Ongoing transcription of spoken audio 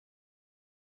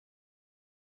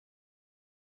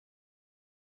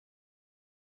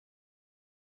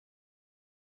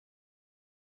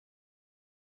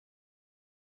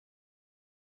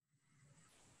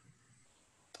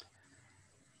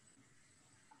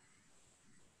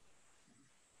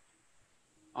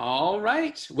All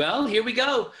right, well, here we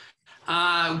go.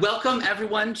 Welcome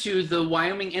everyone to the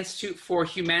Wyoming Institute for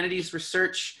Humanities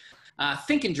Research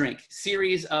Think and Drink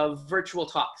series of virtual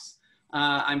talks.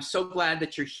 I'm so glad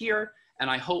that you're here, and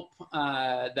I hope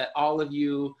that all of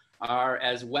you are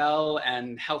as well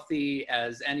and healthy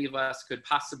as any of us could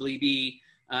possibly be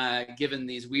given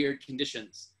these weird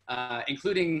conditions,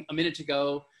 including a minute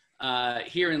ago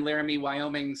here in Laramie,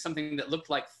 Wyoming, something that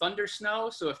looked like thunder snow.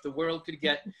 So if the world could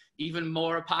get even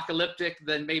more apocalyptic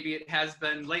than maybe it has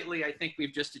been lately, I think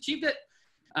we've just achieved it.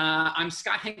 I'm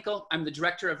Scott Henkel. I'm the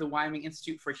director of the Wyoming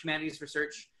Institute for Humanities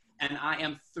Research, and I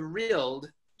am thrilled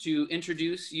to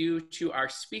introduce you to our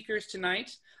speakers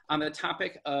tonight on the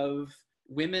topic of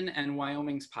women and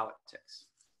Wyoming's politics.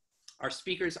 Our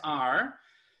speakers are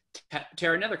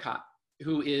Tara Nethercott,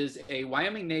 who is a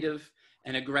Wyoming native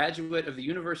and a graduate of the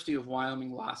University of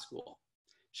Wyoming Law School.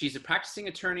 She's a practicing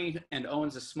attorney and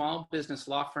owns a small business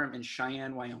law firm in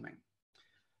Cheyenne, Wyoming.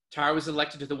 Tara was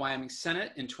elected to the Wyoming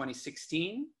Senate in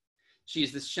 2016. She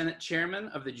is the Senate chairman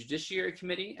of the Judiciary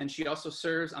Committee, and she also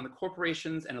serves on the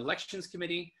Corporations and Elections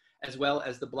Committee, as well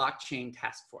as the Blockchain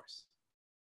Task Force.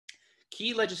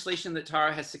 Key legislation that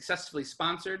Tara has successfully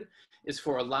sponsored is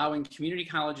for allowing community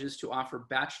colleges to offer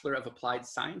Bachelor of Applied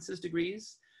Sciences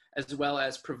degrees, as well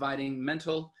as providing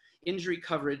mental injury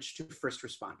coverage to first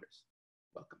responders.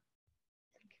 Welcome.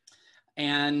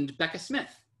 And Rebekah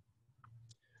Smith,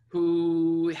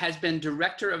 who has been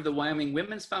director of the Wyoming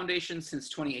Women's Foundation since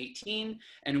 2018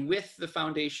 and with the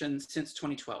foundation since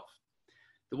 2012.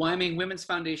 The Wyoming Women's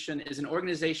Foundation is an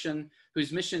organization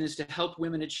whose mission is to help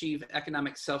women achieve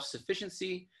economic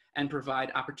self-sufficiency and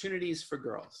provide opportunities for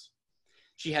girls.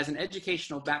 She has an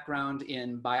educational background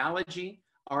in biology,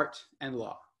 art, and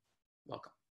law.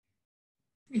 Welcome.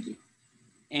 Thank you.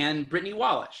 And Britney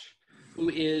Wallesch, who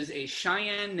is a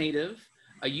Cheyenne native,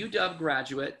 a UW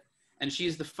graduate, and she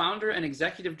is the founder and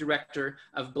executive director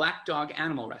of Black Dog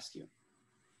Animal Rescue.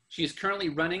 She is currently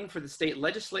running for the state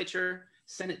legislature,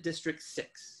 Senate District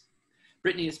 6.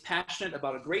 Britney is passionate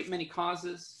about a great many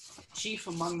causes, chief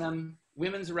among them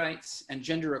women's rights and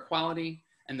gender equality,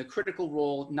 and the critical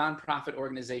role nonprofit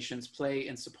organizations play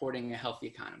in supporting a healthy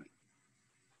economy.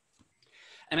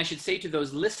 And I should say to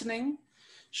those listening,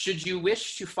 should you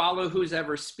wish to follow who's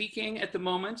ever speaking at the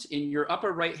moment, in your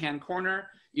upper right-hand corner,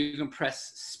 you can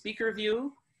press speaker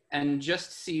view and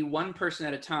just see one person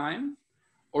at a time,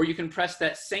 or you can press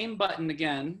that same button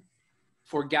again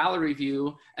for gallery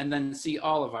view and then see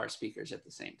all of our speakers at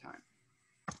the same time.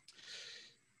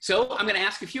 So I'm going to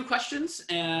ask a few questions,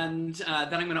 and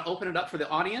then I'm going to open it up for the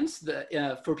audience.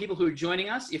 For people who are joining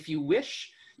us, if you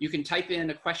wish, you can type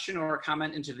in a question or a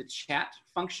comment into the chat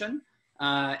function,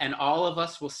 and all of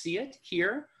us will see it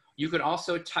here. You could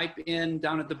also type in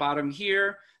down at the bottom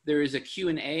here, there is a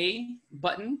Q&A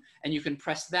button, and you can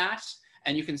press that,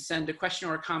 and you can send a question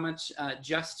or a comment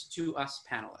just to us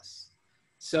panelists.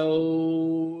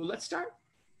 So let's start.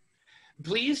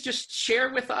 Please just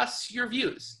share with us your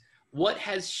views. What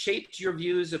has shaped your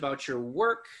views about your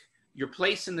work, your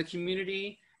place in the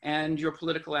community, and your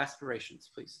political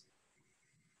aspirations, please?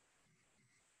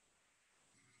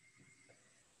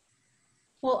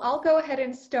 Well, I'll go ahead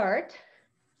and start,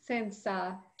 since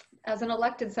as an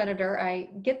elected senator, I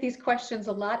get these questions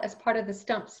a lot as part of the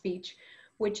stump speech,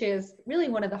 which is really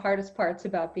one of the hardest parts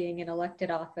about being in elected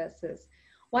office is,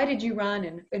 why did you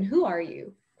run and who are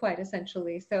you, quite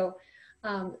essentially. So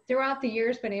throughout the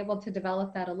years, been able to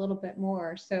develop that a little bit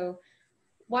more. So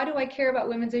why do I care about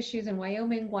women's issues in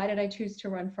Wyoming? Why did I choose to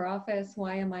run for office?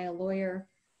 Why am I a lawyer?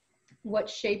 What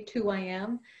shaped who I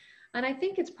am? And I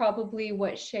think it's probably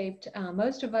what shaped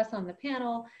most of us on the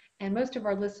panel and most of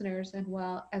our listeners as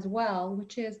well,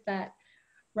 which is that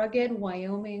rugged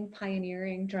Wyoming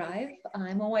pioneering drive.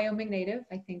 I'm a Wyoming native,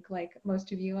 I think, like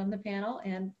most of you on the panel,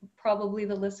 and probably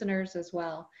the listeners as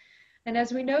well. And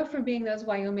as we know from being those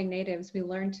Wyoming natives, we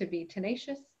learn to be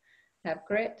tenacious, have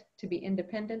grit, to be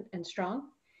independent and strong.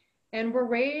 And we're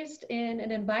raised in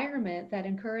an environment that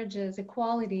encourages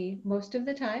equality most of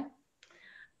the time,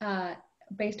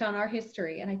 based on our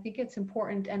history. And I think it's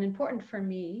important for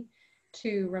me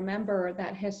to remember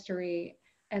that history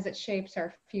as it shapes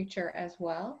our future as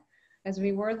well. As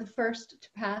we were the first to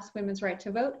pass women's right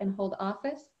to vote and hold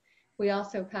office, we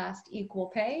also passed equal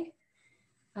pay.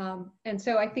 And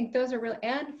so I think those are really,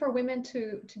 and for women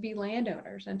to be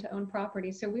landowners and to own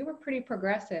property. So we were pretty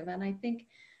progressive, and I think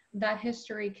that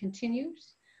history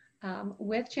continues.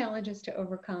 With challenges to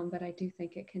overcome, but I do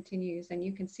think it continues, and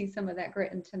you can see some of that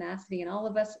grit and tenacity in all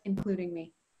of us, including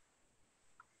me.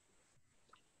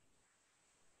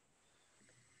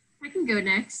 I can go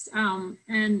next.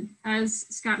 And as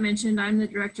Scott mentioned, I'm the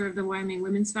director of the Wyoming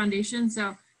Women's Foundation.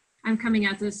 So I'm coming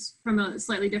at this from a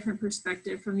slightly different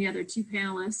perspective from the other two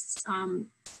panelists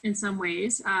in some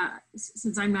ways,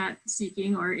 since I'm not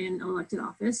seeking or in elected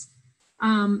office.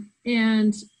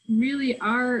 And really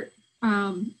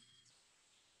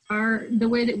the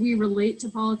way that we relate to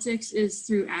politics is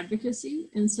through advocacy.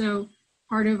 And so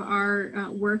part of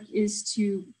our work is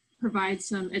to provide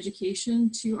some education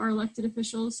to our elected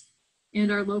officials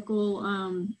and our local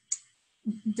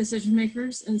decision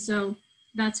makers. And so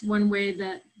that's one way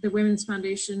that the Women's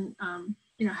Foundation,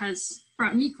 has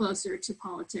brought me closer to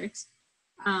politics.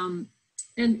 And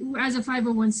as a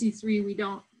 501c3, we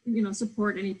don't,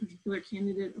 support any particular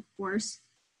candidate, of course,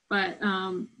 but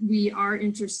we are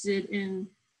interested in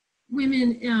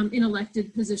women in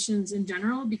elected positions in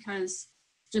general, because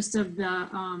just of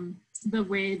the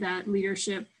way that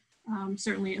leadership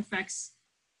certainly affects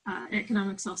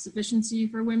economic self-sufficiency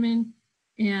for women,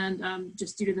 and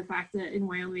just due to the fact that in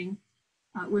Wyoming,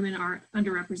 women are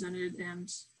underrepresented,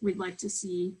 and we'd like to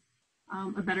see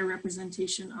a better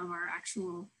representation of our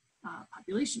actual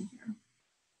population here.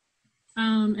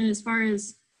 And as far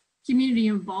as community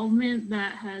involvement,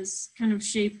 that has kind of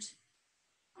shaped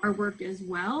our work as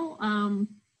well.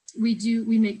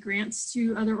 We make grants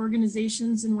to other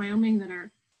organizations in Wyoming that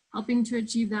are helping to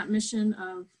achieve that mission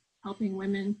of helping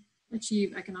women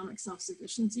achieve economic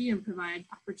self-sufficiency and provide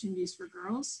opportunities for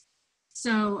girls.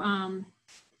 So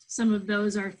some of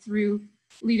those are through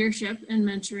leadership and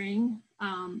mentoring,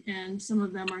 and some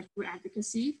of them are through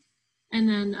advocacy. And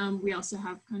then we also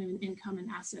have kind of an income and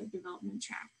asset development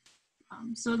track.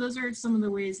 So those are some of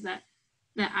the ways that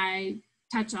I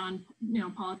touch on,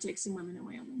 politics and women in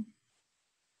Wyoming.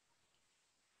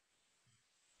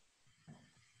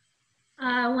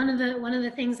 One of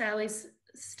the things I always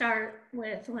start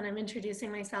with when I'm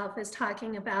introducing myself is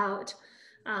talking about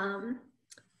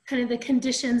kind of the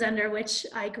conditions under which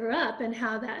I grew up and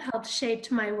how that helped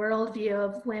shape my worldview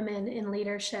of women in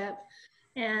leadership.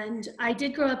 And I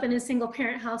did grow up in a single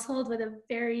parent household with a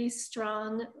very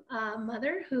strong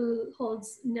mother who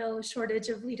holds no shortage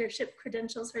of leadership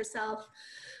credentials herself.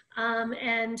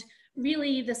 And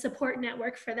really the support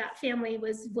network for that family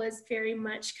was very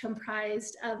much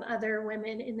comprised of other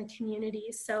women in the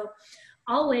community. So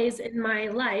always in my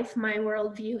life, my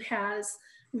worldview has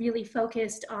really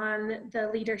focused on the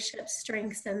leadership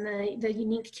strengths and the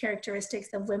unique characteristics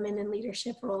of women in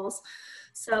leadership roles.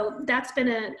 So that's been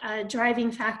a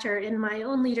driving factor in my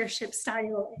own leadership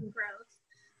style and growth.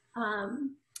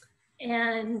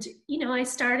 And, I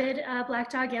started Black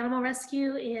Dog Animal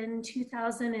Rescue in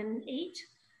 2008.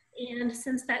 And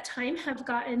since that time have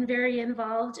gotten very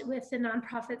involved with the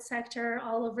nonprofit sector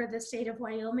all over the state of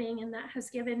Wyoming. And that has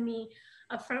given me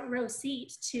a front row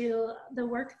seat to the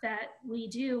work that we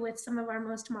do with some of our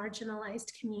most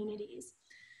marginalized communities.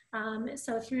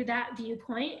 So through that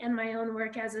viewpoint and my own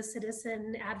work as a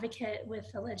citizen advocate with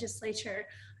the legislature,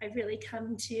 I've really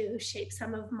come to shape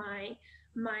some of my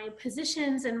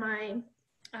positions and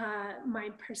my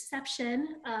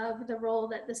perception of the role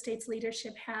that the state's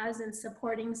leadership has in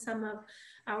supporting some of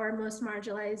our most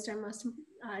marginalized or most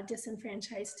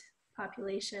disenfranchised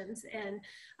populations. And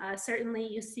certainly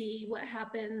you see what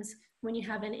happens when you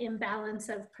have an imbalance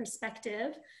of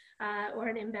perspective or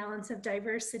an imbalance of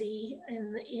diversity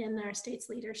in our state's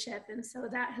leadership. And so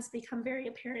that has become very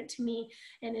apparent to me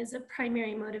and is a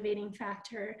primary motivating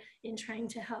factor in trying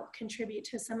to help contribute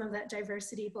to some of that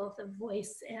diversity, both of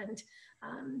voice and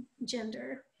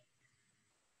gender.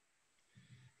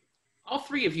 All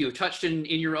three of you touched in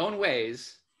your own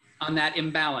ways on that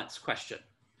imbalance question.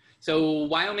 So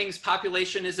Wyoming's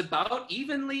population is about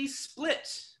evenly split.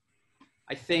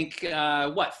 I think,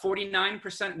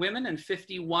 49% women and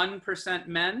 51%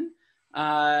 men.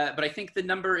 But I think the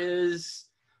number is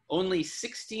only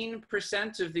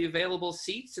 16% of the available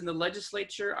seats in the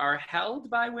legislature are held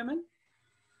by women.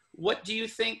 What do you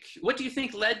think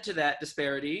led to that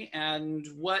disparity, and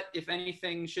what, if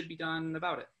anything, should be done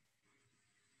about it?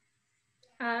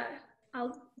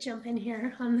 I'll jump in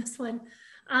here on this one.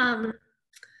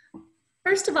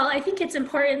 First of all, I think it's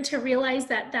important to realize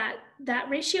that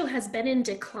ratio has been in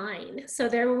decline. So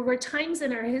there were times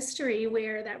in our history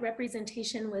where that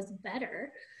representation was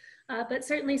better, but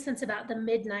certainly since about the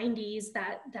mid-90s,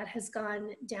 that has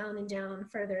gone down and down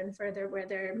further and further, where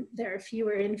there are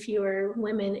fewer and fewer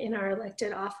women in our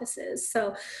elected offices.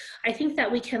 So I think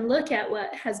that we can look at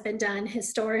what has been done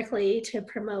historically to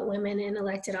promote women in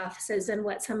elected offices and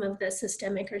what some of the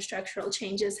systemic or structural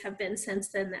changes have been since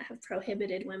then that have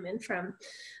prohibited women from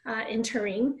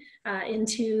entering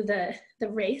into the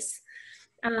race.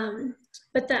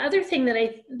 But the other thing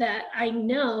that I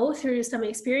know through some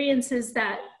experience is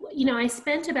that, you know, I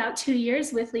spent about 2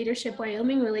 years with Leadership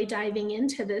Wyoming really diving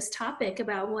into this topic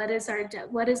about what is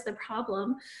the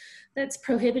problem that's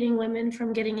prohibiting women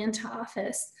from getting into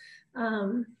office.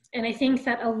 And I think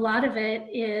that a lot of it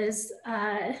is,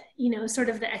 you know, sort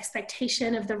of the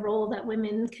expectation of the role that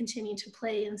women continue to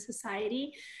play in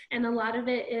society. And a lot of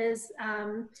it is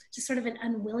just sort of an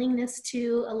unwillingness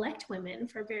to elect women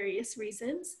for various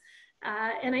reasons.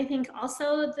 And I think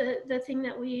also the thing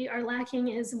that we are lacking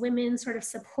is women sort of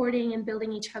supporting and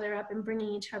building each other up and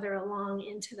bringing each other along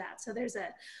into that. So there's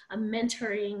a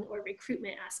mentoring or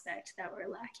recruitment aspect that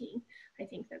we're lacking. I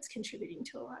think that's contributing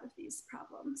to a lot of these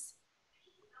problems.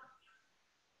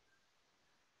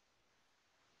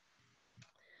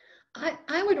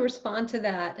 I would respond to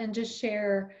that and just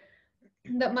share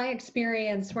that my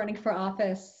experience running for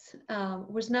office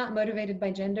was not motivated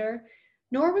by gender,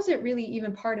 nor was it really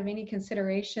even part of any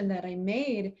consideration that I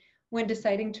made when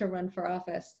deciding to run for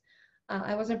office.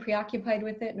 I wasn't preoccupied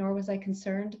with it, nor was I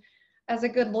concerned. As a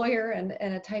good lawyer and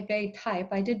a type A type,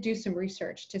 I did do some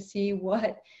research to see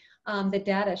what the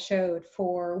data showed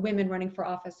for women running for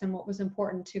office and what was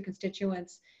important to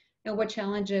constituents and what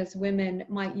challenges women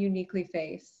might uniquely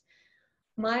face.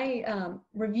 My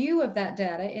review of that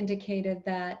data indicated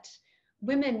that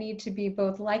women need to be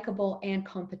both likable and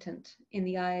competent in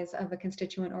the eyes of a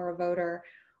constituent or a voter,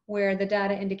 where the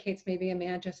data indicates maybe a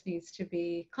man just needs to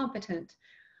be competent.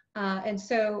 And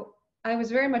so I was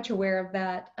very much aware of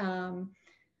that.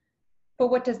 But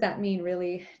what does that mean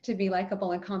really, to be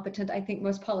likable and competent? I think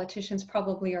most politicians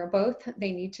probably are both.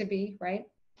 They need to be, right?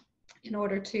 In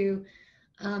order to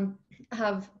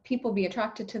have people be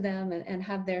attracted to them and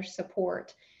have their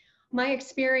support. My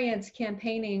experience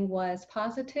campaigning was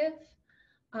positive.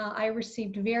 I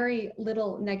received very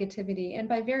little negativity, and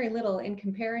by very little in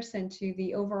comparison to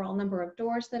the overall number of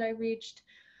doors that I reached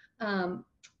and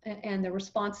the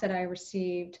response that I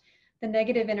received. The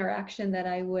negative interaction that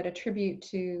I would attribute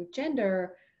to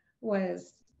gender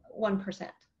was 1%.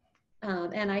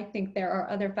 And I think there are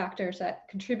other factors that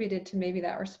contributed to maybe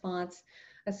that response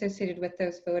associated with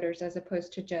those voters, as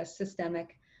opposed to just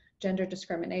systemic gender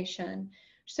discrimination.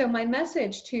 So my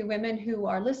message to women who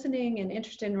are listening and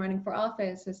interested in running for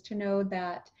office is to know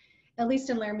that, at least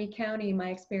in Laramie County, my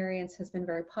experience has been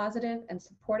very positive and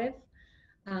supportive.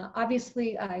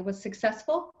 Obviously, I was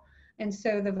successful. And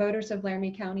so the voters of Laramie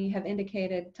County have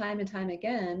indicated time and time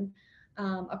again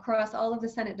across all of the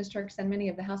Senate districts and many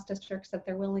of the House districts that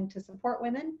they're willing to support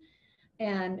women.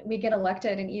 And we get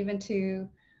elected, and even to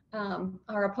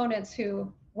our opponents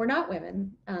who were not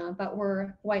women, but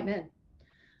were white men.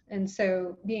 And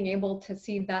so being able to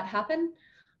see that happen,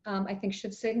 I think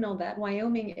should signal that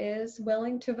Wyoming is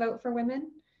willing to vote for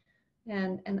women,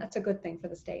 and that's a good thing for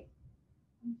the state.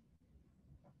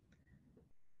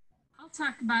 I'll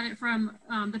talk about it from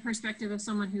the perspective of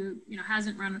someone who, you know,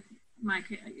 hasn't run I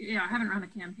haven't run a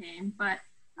campaign, but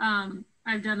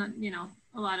I've done, you know,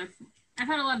 I've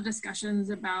had a lot of discussions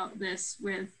about this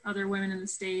with other women in the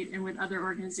state and with other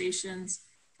organizations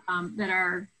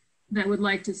that would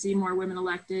like to see more women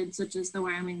elected, such as the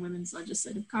Wyoming Women's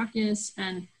Legislative Caucus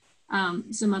and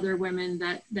some other women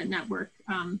that network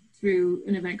through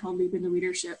an event called Leap into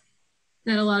Leadership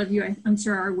that a lot of you, I'm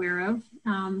sure, are aware of.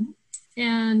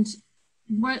 And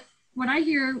what I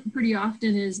hear pretty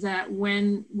often is that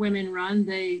when women run,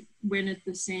 they win at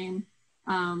the same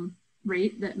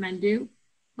rate that men do,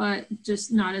 but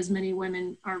just not as many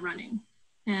women are running.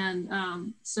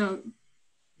 And so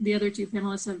the other two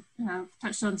panelists have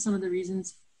touched on some of the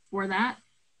reasons for that.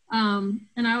 And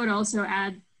I would also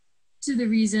add to the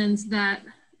reasons that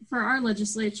for our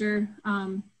legislature,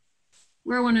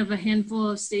 we're one of a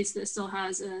handful of states that still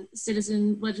has a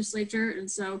citizen legislature. And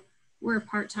so we're a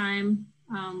part-time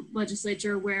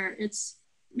legislature where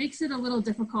makes it a little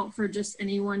difficult for just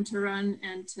anyone to run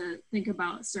and to think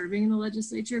about serving in the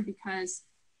legislature, because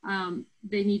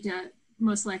they need to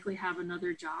most likely have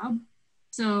another job.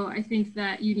 So I think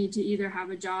that you need to either have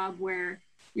a job where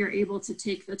you're able to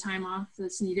take the time off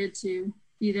that's needed to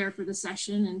be there for the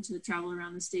session and to travel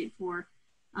around the state for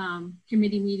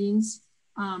committee meetings.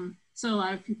 So a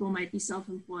lot of people might be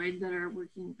self-employed that are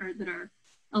working or that are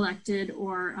elected,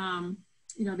 or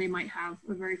you know, they might have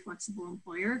a very flexible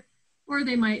employer, or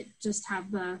they might just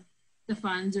have the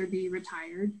funds or be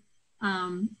retired.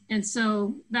 And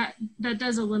so that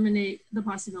does eliminate the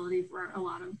possibility for a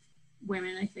lot of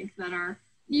women, I think, that are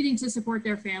needing to support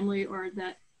their family, or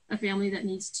that a family that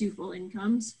needs two full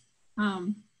incomes.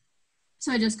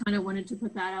 So I just kind of wanted to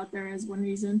put that out there as one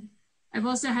reason. I've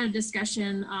also had a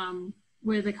discussion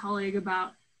with a colleague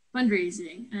about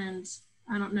fundraising, and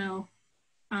I don't know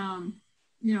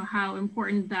you know, how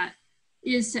important that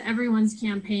is to everyone's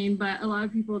campaign, but a lot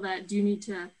of people that do need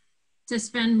to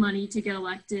spend money to get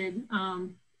elected,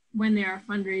 when they are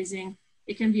fundraising,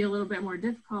 it can be a little bit more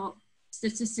difficult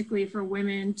statistically for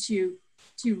women to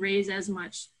raise as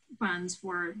much funds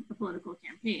for a political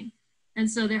campaign. And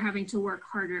so they're having to work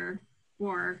harder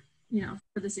for, you know,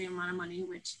 for the same amount of money,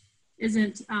 which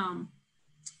isn't,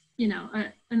 you know,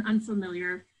 an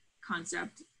unfamiliar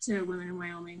concept to women in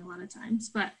Wyoming a lot of times.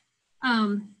 But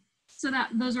so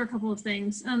those are a couple of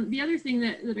things. The other thing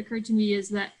that occurred to me is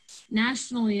that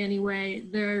nationally anyway,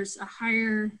 there's a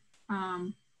higher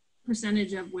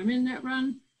percentage of women that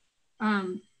run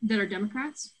that are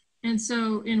Democrats. And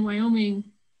so in Wyoming,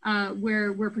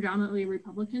 where we're predominantly a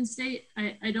Republican state,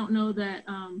 I don't know that,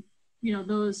 you know,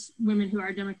 those women who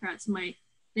are Democrats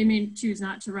they may choose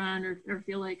not to run or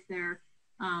feel like their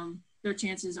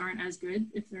chances aren't as good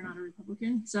if they're not a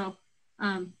Republican. So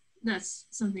that's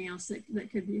something else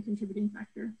that could be a contributing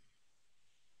factor.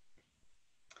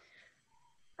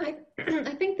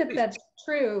 I think that's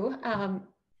true.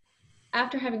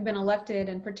 After having been elected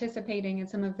and participating in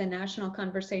some of the national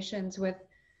conversations with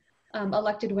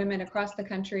elected women across the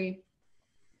country,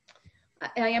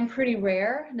 I am pretty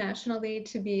rare nationally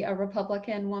to be a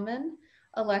Republican woman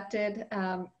elected,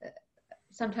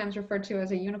 sometimes referred to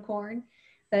as a unicorn,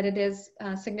 that it is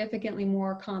significantly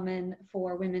more common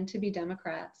for women to be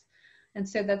Democrats. And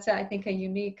so that's, I think, a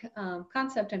unique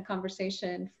concept and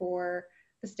conversation for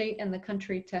the state and the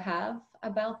country to have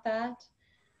about that.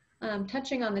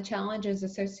 Touching on the challenges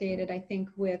associated, I think,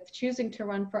 with choosing to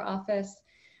run for office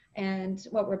and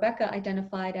what Rebekah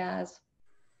identified as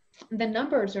the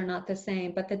numbers are not the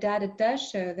same, but the data does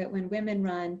show that when women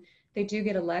run, they do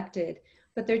get elected,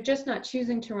 but they're just not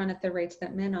choosing to run at the rates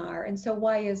that men are. And so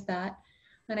why is that?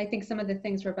 And I think some of the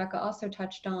things Rebekah also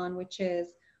touched on, which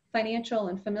is financial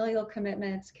and familial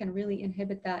commitments can really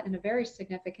inhibit that in a very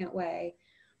significant way,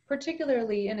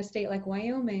 particularly in a state like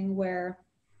Wyoming, where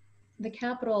the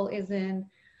capital is in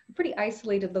a pretty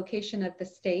isolated location of the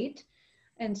state.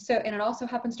 And it also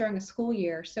happens during a school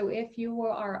year. So if you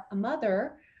are a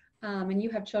mother and you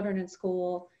have children in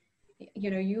school, you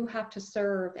know, you have to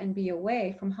serve and be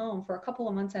away from home for a couple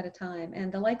of months at a time.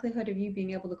 And the likelihood of you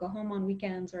being able to go home on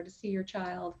weekends or to see your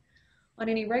child on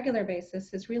any regular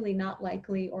basis is really not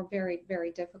likely or very,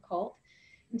 very difficult.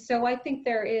 And so I think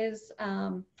there is,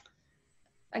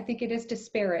 I think it is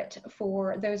disparate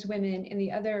for those women in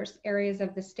the other areas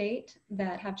of the state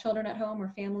that have children at home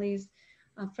or families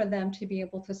for them to be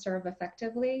able to serve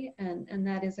effectively, and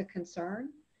that is a concern.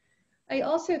 I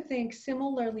also think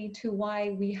similarly to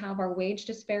why we have our wage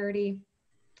disparity,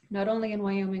 not only in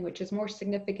Wyoming, which is more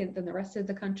significant than the rest of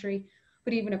the country,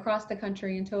 but even across the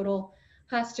country in total,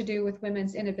 has to do with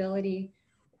women's inability,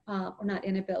 or not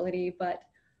inability, but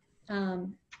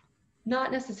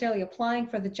not necessarily applying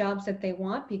for the jobs that they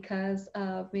want because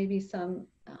of maybe some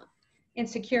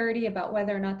insecurity about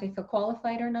whether or not they feel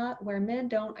qualified or not, where men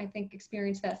don't, I think,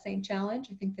 experience that same challenge.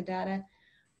 I think the data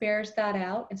bears that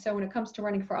out. And so when it comes to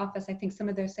running for office, I think some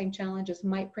of those same challenges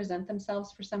might present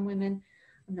themselves for some women.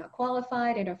 I'm not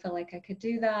qualified, I don't feel like I could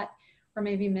do that. Or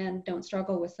maybe men don't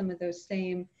struggle with some of those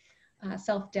same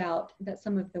self-doubt that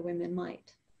some of the women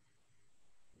might.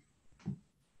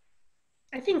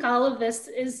 I think all of this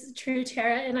is true,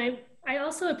 Tara, and I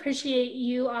also appreciate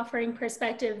you offering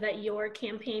perspective that your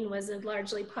campaign was a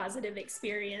largely positive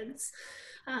experience.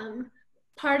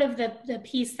 Part of the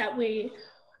piece that we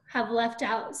have left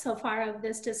out so far of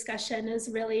this discussion is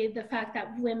really the fact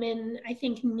that women, I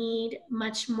think, need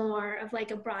much more of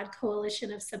like a broad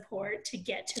coalition of support to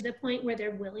get to the point where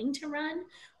they're willing to run,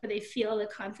 where they feel the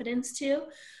confidence to.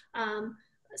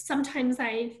 Sometimes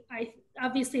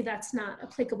obviously that's not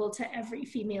applicable to every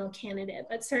female candidate,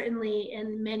 but certainly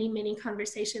in many, many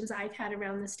conversations I've had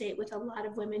around the state with a lot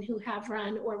of women who have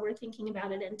run or were thinking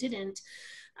about it and didn't,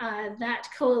 that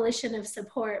coalition of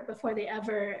support before they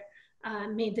ever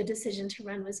made the decision to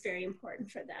run was very important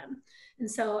for them.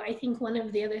 And so I think one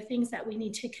of the other things that we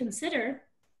need to consider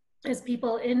as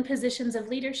people in positions of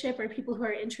leadership or people who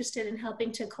are interested in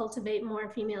helping to cultivate more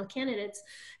female candidates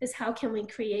is how can we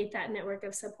create that network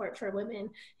of support for women,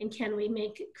 and can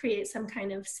we create some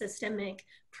kind of systemic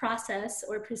process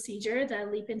or procedure. The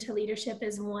Leap into Leadership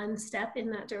is one step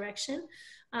in that direction,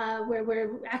 where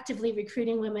we're actively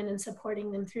recruiting women and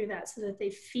supporting them through that so that they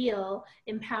feel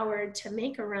empowered to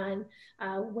make a run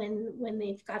when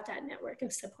they've got that network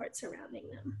of support surrounding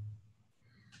them.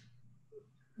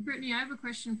 Britney, I have a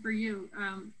question for you.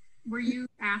 Were you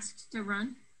asked to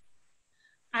run?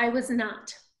 I was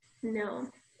not, no.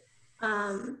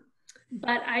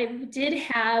 But I did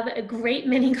have a great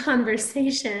many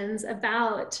conversations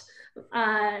about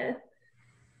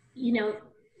you know,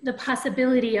 the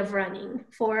possibility of running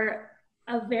for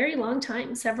a very long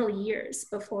time, several years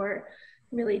before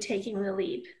really taking the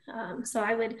leap. So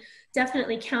I would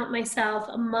definitely count myself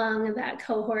among that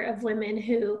cohort of women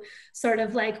who sort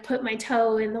of like put my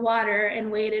toe in the water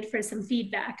and waited for some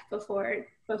feedback before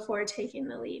taking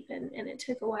the leap. And it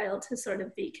took a while to sort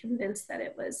of be convinced that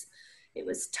it was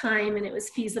time and it was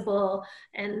feasible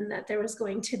and that there was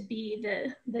going to be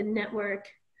the network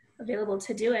available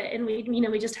to do it. And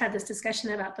we just had this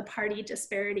discussion about the party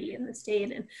disparity in the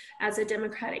state. And as a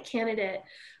Democratic candidate,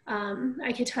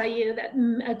 I could tell you that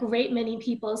a great many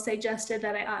people suggested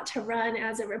that I ought to run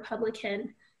as a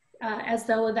Republican, as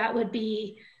though that would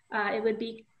be, it would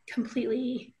be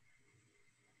completely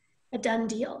a done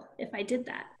deal if I did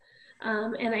that.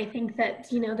 And I think that,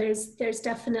 there's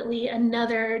definitely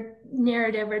another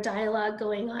narrative or dialogue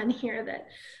going on here that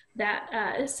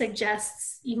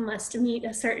suggests you must meet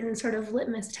a certain sort of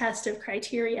litmus test of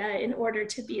criteria in order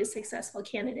to be a successful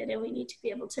candidate. And we need to be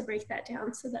able to break that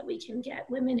down so that we can get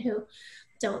women who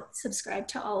don't subscribe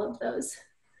to all of those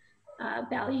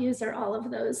values or all of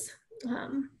those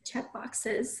check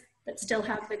boxes, that still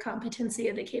have the competency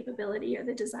or the capability or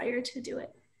the desire to do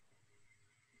it.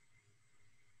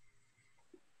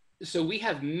 So we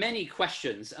have many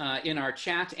questions in our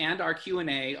chat and our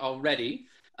Q&A already.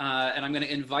 And I'm going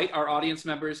to invite our audience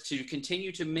members to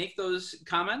continue to make those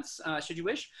comments, should you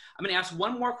wish. I'm going to ask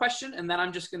one more question, and then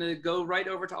I'm just going to go right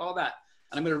over to all that.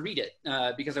 And I'm going to read it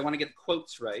because I want to get the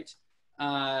quotes right.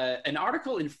 An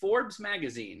article in Forbes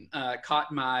magazine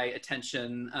caught my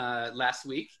attention last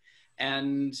week.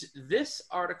 And this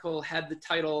article had the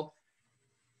title,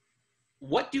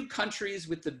 "What do countries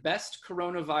with the best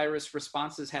coronavirus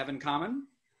responses have in common?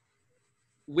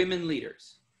 Women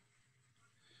leaders."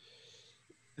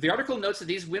 The article notes that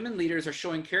these women leaders are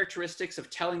showing characteristics of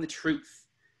telling the truth,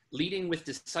 leading with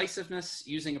decisiveness,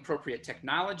 using appropriate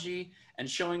technology, and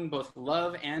showing both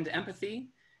love and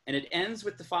empathy. And it ends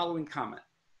with the following comment,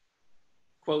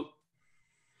 quote,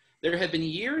 "There have been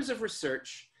years of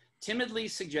research timidly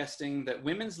suggesting that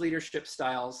women's leadership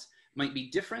styles might be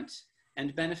different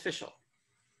and beneficial.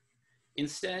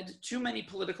 Instead, too many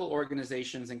political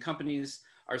organizations and companies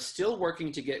are still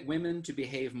working to get women to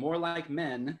behave more like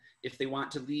men if they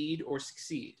want to lead or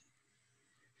succeed.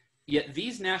 Yet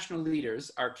these national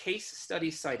leaders are case study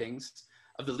sightings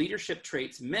of the leadership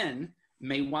traits men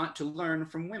may want to learn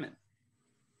from women.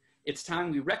 It's time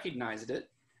we recognized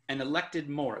it and elected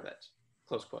more of it,"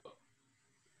 close quote.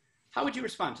 How would you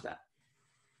respond to that?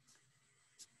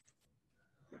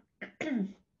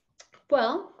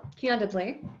 Well,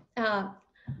 candidly,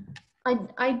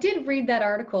 I did read that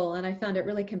article and I found it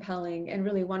really compelling and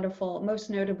really wonderful, most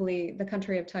notably the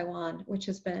country of Taiwan, which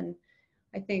has been,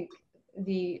 I think,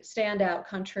 the standout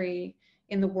country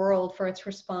in the world for its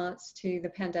response to the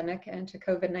pandemic and to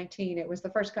COVID-19. It was the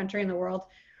first country in the world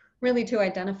really to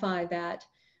identify that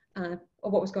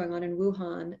what was going on in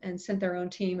Wuhan, and sent their own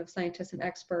team of scientists and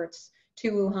experts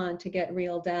to Wuhan to get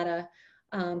real data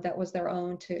that was their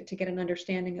own, to get an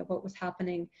understanding of what was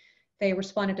happening. They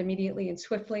responded immediately and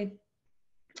swiftly.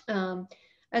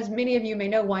 As many of you may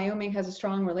know, Wyoming has a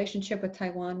strong relationship with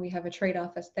Taiwan. We have a trade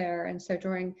office there. And so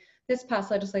during this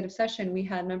past legislative session, we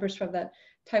had members from the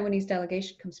Taiwanese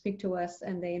delegation come speak to us,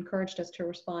 and they encouraged us to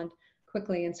respond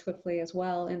quickly and swiftly as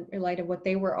well, in light of what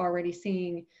they were already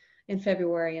seeing in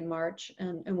February and March,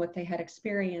 and what they had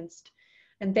experienced.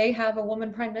 And they have a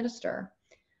woman prime minister.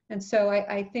 And so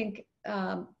I think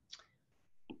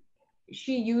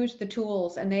she used the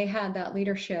tools, and they had that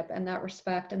leadership and that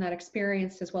respect and that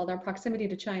experience as well. Their proximity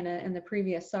to China and the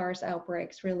previous SARS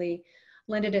outbreaks really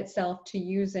lended itself to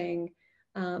using,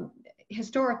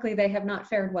 historically, they have not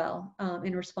fared well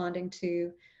in responding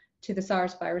to the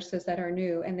SARS viruses that are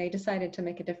new, and they decided to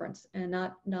make a difference and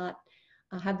not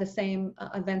have the same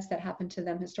events that happened to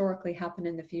them historically happen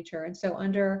in the future. And so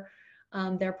under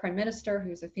their prime minister,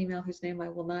 who's a female, whose name I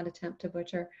will not attempt to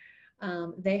butcher,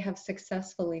 they have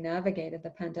successfully navigated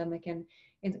the pandemic in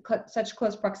such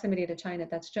close proximity to China.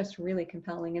 That's just really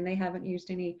compelling. And they haven't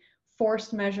used any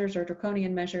forced measures or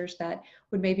draconian measures that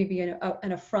would maybe be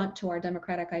an affront to our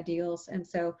democratic ideals. And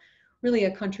so really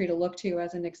a country to look to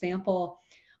as an example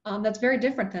that's very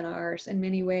different than ours in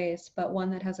many ways, but one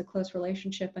that has a close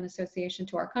relationship and association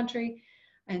to our country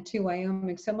and to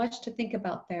Wyoming. So much to think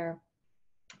about there.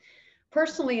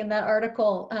 Personally, in that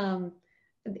article,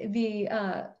 the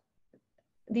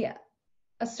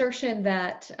assertion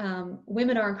that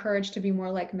women are encouraged to be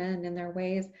more like men in their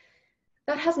ways,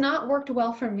 that has not worked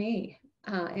well for me,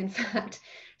 in fact.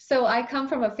 So I come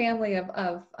from a family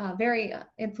of very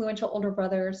influential older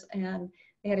brothers, and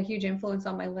they had a huge influence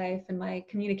on my life, and my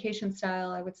communication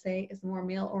style, I would say, is more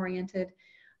male-oriented.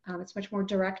 It's much more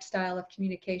direct style of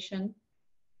communication.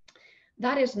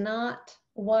 That is not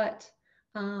what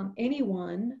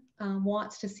anyone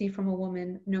wants to see from a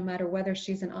woman, no matter whether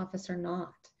she's in office or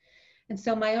not. And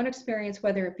so my own experience,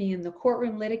 whether it be in the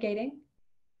courtroom litigating,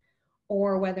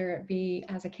 or whether it be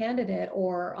as a candidate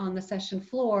or on the session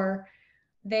floor,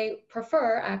 they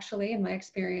prefer, actually, in my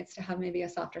experience, to have maybe a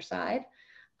softer side,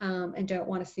 and don't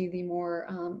want to see the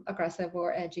more aggressive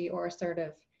or edgy or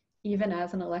assertive, even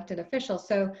as an elected official.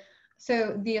 So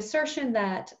the assertion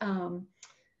that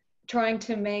trying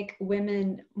to make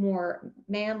women more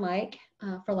man-like,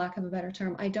 for lack of a better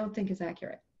term, I don't think is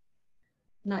accurate.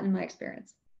 Not in my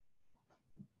experience.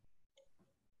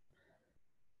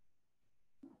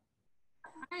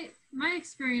 My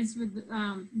experience with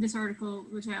this article,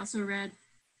 which I also read,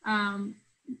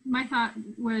 my thought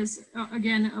was,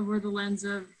 again, over the lens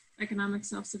of economic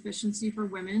self-sufficiency for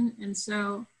women. And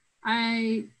so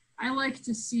I like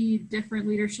to see different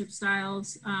leadership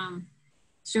styles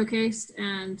showcased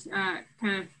and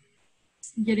kind of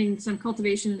getting some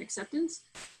cultivation and acceptance,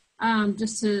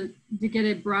 just to get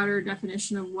a broader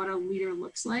definition of what a leader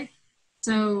looks like.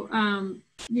 So,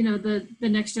 you know, the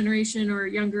next generation or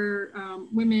younger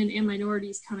women and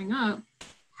minorities coming up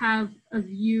have a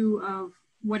view of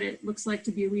what it looks like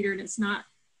to be a leader. And it's not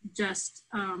just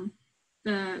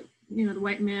the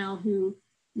white male who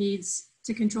needs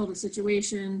to control the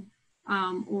situation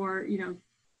or, you know,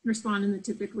 respond in the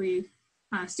typically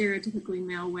stereotypically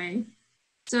male way.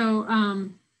 So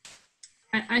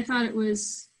I thought it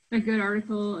was a good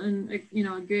article and,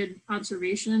 a good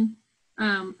observation.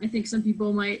 I think some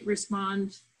people might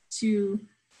respond to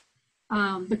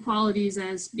the qualities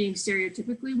as being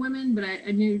stereotypically women, but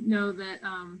I know that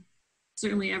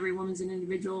certainly every woman's an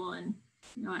individual, and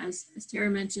as Tara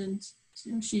mentioned,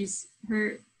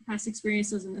 her past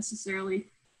experience doesn't necessarily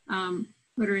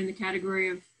put her in the category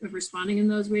of responding in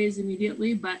those ways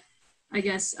immediately. But I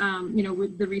guess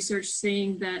with the research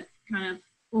saying that kind of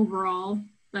overall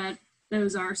that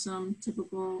those are some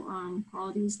typical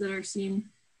qualities that are seen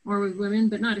more with women,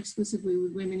 but not exclusively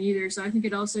with women either. So I think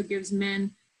it also gives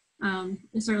men,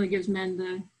 it certainly gives men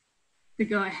the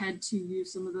go ahead to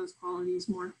use some of those qualities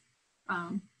more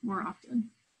often.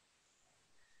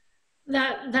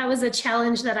 That was a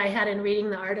challenge that I had in reading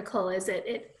the article. Is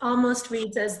it almost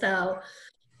reads as though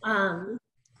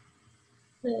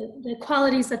the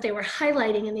qualities that they were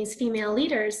highlighting in these female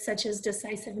leaders, such as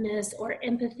decisiveness or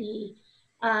empathy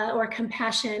or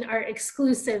compassion, are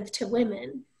exclusive to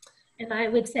women. And I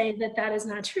would say that that is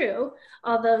not true,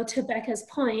 although to Becca's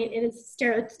point, it is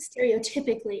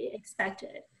stereotypically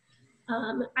expected.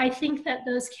 I think that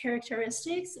those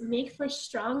characteristics make for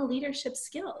strong leadership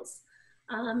skills,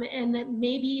 and that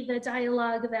maybe the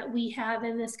dialogue that we have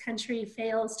in this country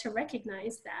fails to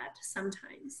recognize that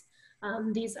sometimes.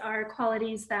 These are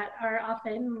qualities that are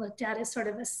often looked at as sort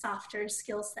of a softer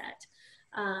skill set,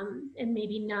 and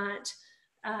maybe not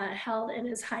held in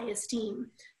as high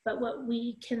esteem. But what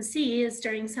we can see is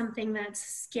during something that's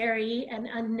scary and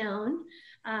unknown,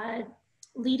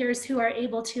 leaders who are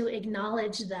able to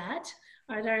acknowledge that,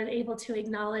 or they're able to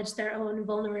acknowledge their own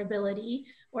vulnerability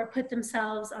or put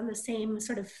themselves on the same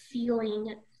sort of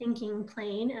thinking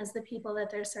plane as the people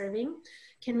that they're serving,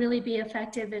 can really be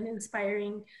effective in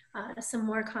inspiring some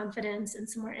more confidence and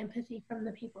some more empathy from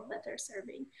the people that they're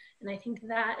serving. And I think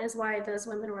that is why those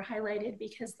women were highlighted,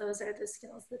 because those are the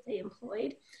skills that they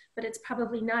employed. But it's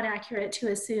probably not accurate to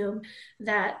assume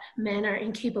that men are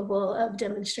incapable of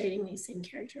demonstrating these same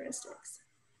characteristics.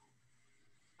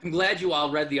 I'm glad you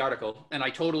all read the article, and I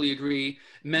totally agree.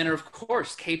 Men are, of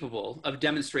course, capable of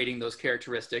demonstrating those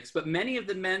characteristics, but many of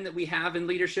the men that we have in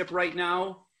leadership right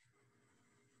now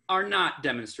are not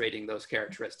demonstrating those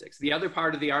characteristics. The other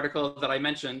part of the article that I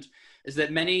mentioned is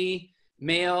that many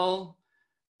male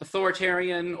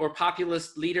authoritarian or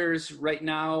populist leaders right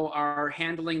now are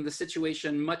handling the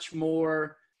situation much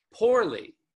more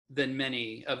poorly than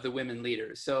many of the women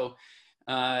leaders. So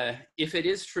if it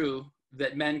is true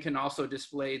that men can also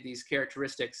display these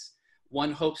characteristics,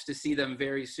 one hopes to see them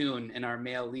very soon in our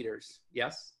male leaders.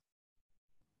 Yes?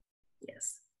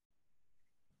 Yes.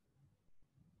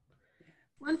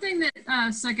 One thing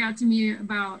that stuck out to me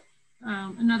about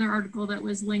another article that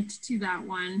was linked to that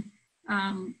one,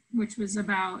 which was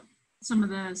about some of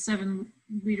the 7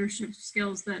 leadership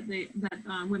skills that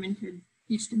women could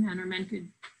teach to men, or men could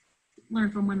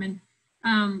learn from women,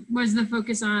 was the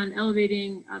focus on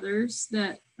elevating others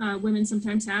that women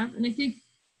sometimes have. And I think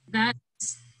that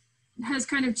has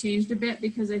kind of changed a bit,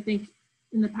 because I think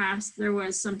in the past there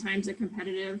was sometimes a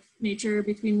competitive nature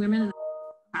between women, and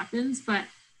that happens, but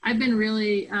I've been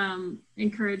really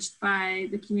encouraged by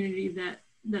the community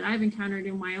that I've encountered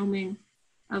in Wyoming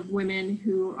of women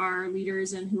who are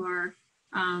leaders and who are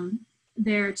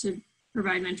there to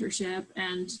provide mentorship,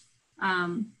 and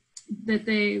that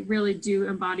they really do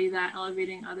embody that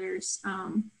elevating others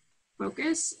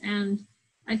focus. And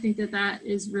I think that that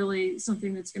is really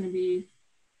something that's going to be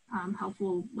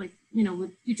helpful, like, you know,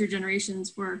 with future generations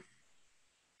for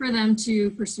them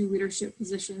to pursue leadership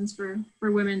positions, for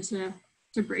women to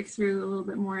break through a little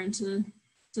bit more into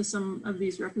some of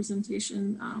these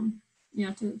representation, you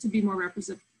know, to be more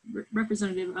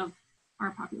representative of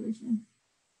our population.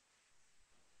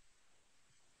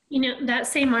 You know, that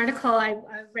same article, I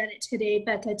read it today,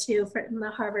 Becca, too, from the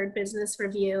Harvard Business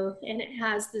Review, and it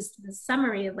has this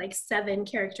summary of like 7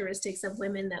 characteristics of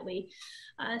women that we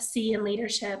see in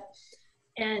leadership.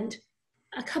 And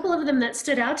a couple of them that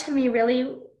stood out to me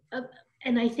really,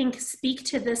 and I think speak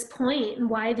to this point and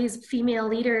why these female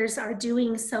leaders are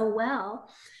doing so well,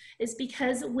 is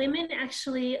because women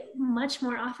actually much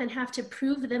more often have to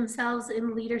prove themselves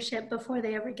in leadership before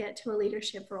they ever get to a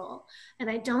leadership role. And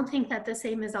I don't think that the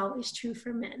same is always true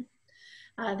for men.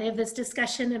 They have this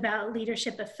discussion about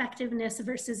leadership effectiveness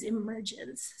versus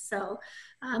emergence. So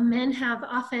men have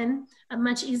often a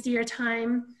much easier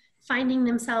time finding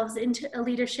themselves into a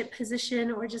leadership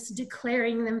position or just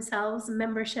declaring themselves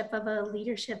membership of a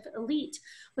leadership elite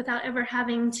without ever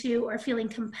having to or feeling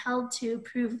compelled to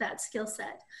prove that skill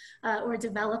set or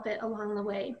develop it along the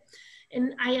way.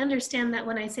 And I understand that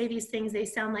when I say these things, they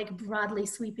sound like broadly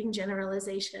sweeping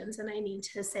generalizations. And I need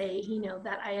to say, you know,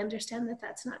 that I understand that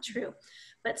that's not true.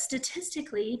 But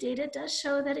statistically, data does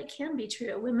show that it can be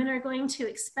true. Women are going to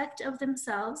expect of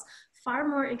themselves far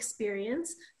more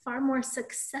experience, far more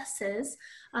successes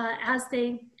as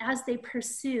they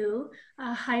pursue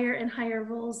higher and higher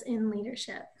roles in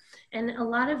leadership. And a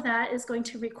lot of that is going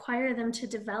to require them to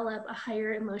develop a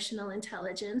higher emotional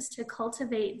intelligence, to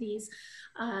cultivate these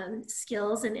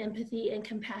skills and empathy and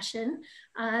compassion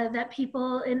that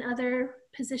people in other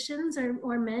positions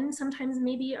or men sometimes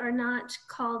maybe are not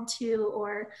called to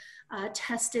or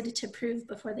tested to prove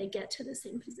before they get to the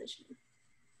same position.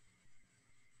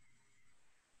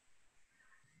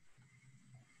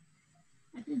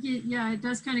 I think it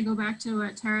does kind of go back to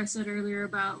what Tara said earlier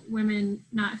about women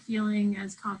not feeling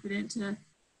as confident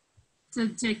to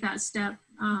take that step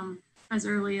as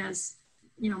early as,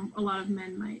 you know, a lot of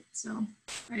men might. So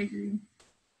I agree.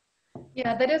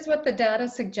 Yeah, that is what the data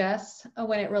suggests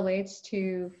when it relates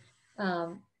to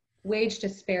wage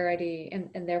disparity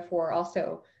and therefore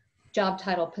also job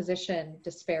title position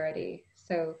disparity.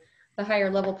 So the higher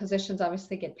level positions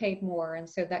obviously get paid more, and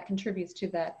so that contributes to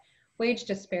that wage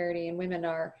disparity, and women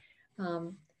are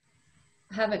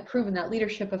haven't proven that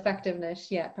leadership effectiveness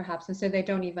yet, perhaps, and so they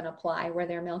don't even apply, where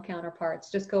their male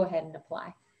counterparts just go ahead and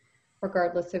apply,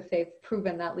 regardless if they've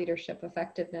proven that leadership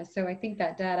effectiveness. So I think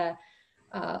that data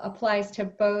applies to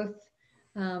both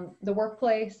the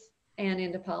workplace and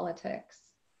into politics.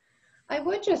 I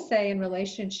would just say, in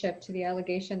relationship to the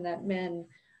allegation that men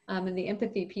and the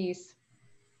empathy piece,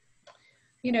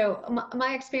 you know,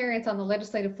 my experience on the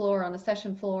legislative floor, on the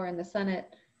session floor in the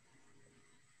Senate,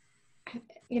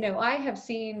 you know, I have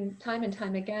seen time and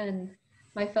time again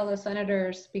my fellow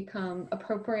senators become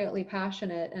appropriately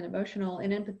passionate and emotional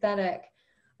and empathetic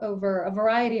over a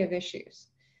variety of issues.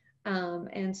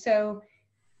 And so,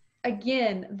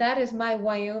 again, that is my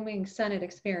Wyoming Senate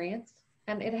experience,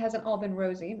 and it hasn't all been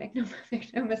rosy, make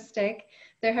no mistake.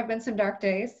 There have been some dark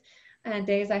days and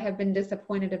days I have been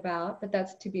disappointed about, but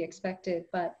that's to be expected.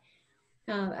 But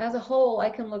as a whole, I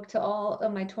can look to all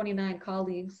of my 29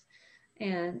 colleagues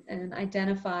and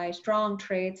identify strong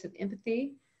traits of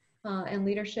empathy and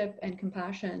leadership and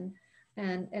compassion,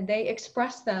 and they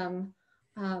express them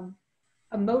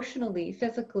emotionally,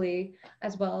 physically,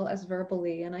 as well as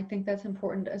verbally. And I think that's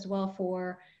important as well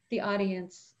for the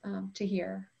audience to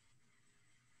hear.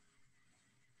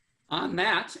 On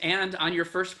that, and on your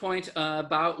first point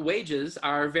about wages,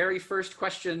 our very first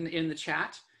question in the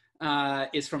chat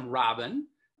is from Robin,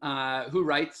 who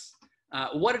writes,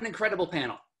 what an incredible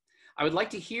panel. I would like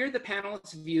to hear the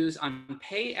panelists' views on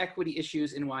pay equity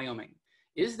issues in Wyoming.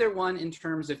 Is there one in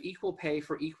terms of equal pay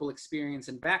for equal experience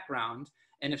and background?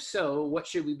 And if so, what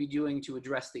should we be doing to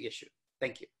address the issue?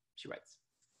 Thank you, she writes.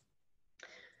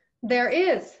 There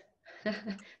is.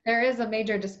 There is a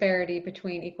major disparity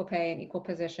between equal pay and equal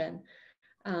position,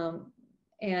 and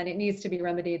it needs to be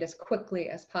remedied as quickly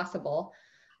as possible.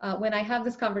 When I have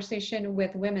this conversation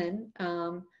with women,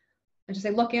 I just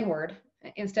say, look inward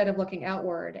instead of looking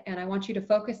outward, and I want you to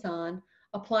focus on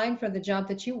applying for the job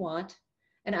that you want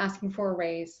and asking for a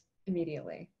raise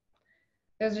immediately.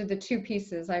 those are the two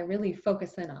pieces I really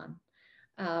focus in on.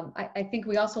 I think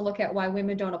we also look at why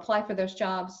women don't apply for those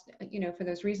jobs, for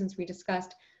those reasons we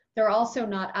discussed. They're also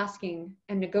not asking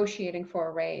and negotiating for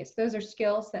a raise. Those are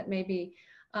skills that maybe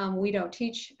we don't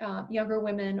teach younger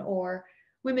women or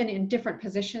women in different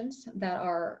positions that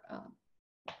are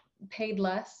paid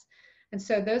less. And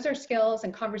so those are skills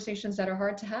and conversations that are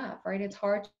hard to have, right? It's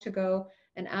hard to go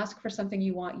and ask for something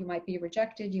you want. You might be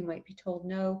rejected. You might be told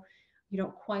no. You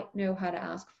don't quite know how to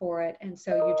ask for it. And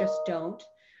so you just don't.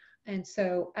 And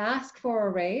so ask for a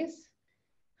raise.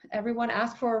 Everyone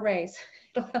ask for a raise.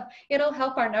 It'll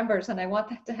help our numbers, and I want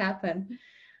that to happen.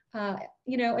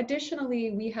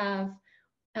 Additionally, we have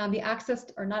we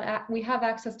have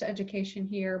access to education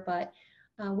here, but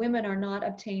women are not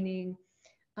obtaining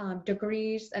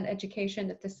degrees and education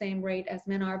at the same rate as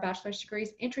men are, bachelor's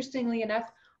degrees. Interestingly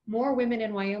enough, more women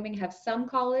in Wyoming have some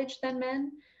college than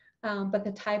men, but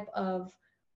the type of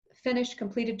finished,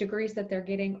 completed degrees that they're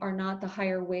getting are not the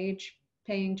higher wage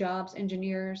paying jobs,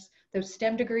 engineers, those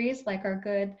STEM degrees like our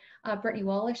good Britney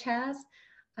Wallesch has.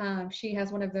 She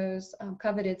has one of those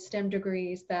coveted STEM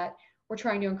degrees that we're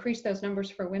trying to increase those numbers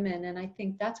for women. And I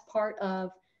think that's part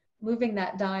of moving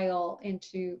that dial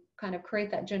into kind of create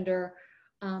that gender,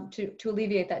 to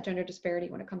alleviate that gender disparity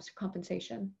when it comes to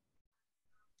compensation.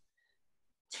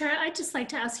 Tara, I'd just like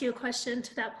to ask you a question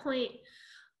to that point.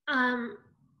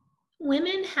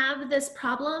 Women have this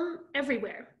problem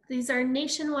everywhere. These are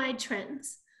nationwide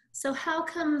trends. So how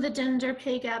come the gender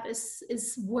pay gap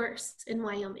is worse in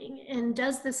Wyoming? And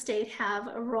does the state have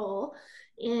a role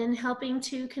in helping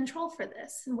to control for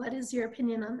this? And what is your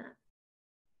opinion on that?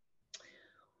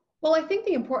 Well, I think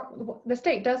the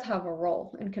state does have a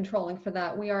role in controlling for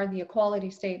that. We are the equality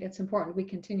state. It's important we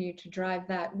continue to drive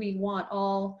that. We want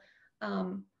all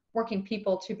working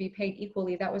people to be paid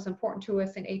equally. That was important to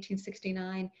us in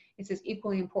 1869. It's as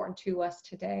equally important to us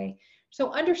today.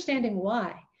 So understanding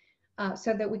why,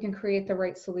 so that we can create the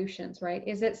right solutions, right?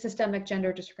 Is it systemic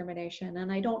gender discrimination?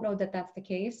 And I don't know that that's the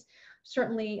case.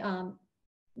 Certainly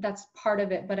that's part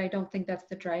of it, but I don't think that's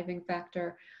the driving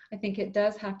factor. I think it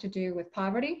does have to do with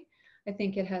poverty. I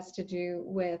think it has to do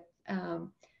with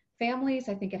families.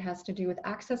 I think it has to do with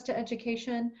access to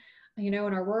education. In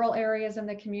our rural areas in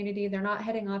the community, they're not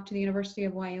heading off to the University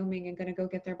of Wyoming and going to go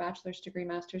get their bachelor's degree,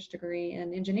 master's degree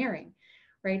in engineering,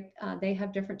 right? They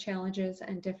have different challenges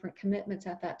and different commitments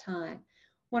at that time.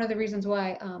 One of the reasons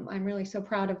why I'm really so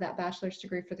proud of that bachelor's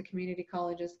degree for the community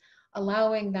colleges,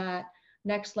 allowing that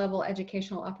next level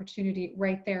educational opportunity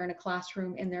right there in a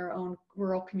classroom in their own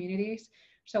rural communities.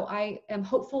 So I am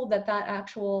hopeful that that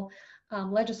actual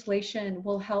legislation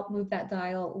will help move that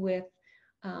dial with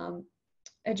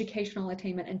educational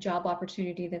attainment and job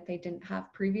opportunity that they didn't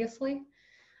have previously.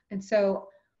 And so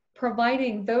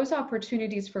providing those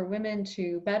opportunities for women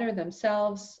to better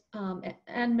themselves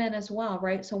and men as well,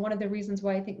 right? So one of the reasons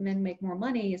why I think men make more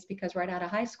money is because right out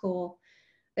of high school,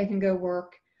 they can go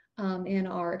work in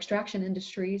our extraction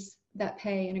industries that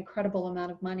pay an incredible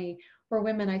amount of money, where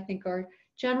women, I think, are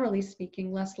generally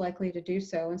speaking less likely to do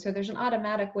so. And so there's an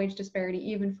automatic wage disparity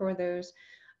even for those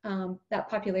that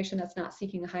population that's not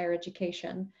seeking a higher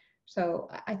education. So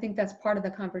I think that's part of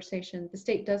the conversation. The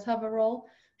state does have a role.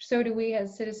 So do we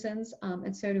as citizens,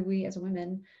 and so do we as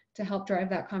women to help drive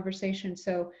that conversation.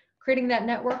 So creating that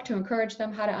network to encourage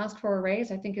them how to ask for a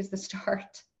raise, I think, is the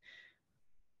start.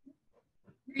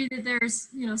 That there's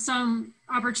some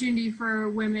opportunity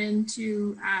for women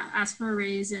to ask for a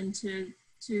raise and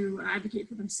to advocate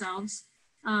for themselves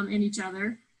and each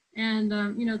other. And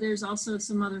there's also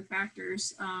some other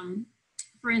factors.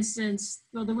 For instance,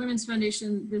 the Women's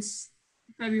Foundation this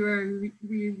February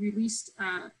we released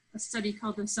a study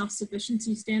called the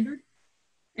Self-Sufficiency Standard.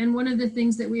 And one of the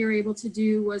things that we were able to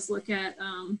do was look at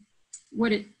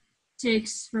what it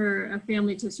takes for a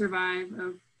family to survive.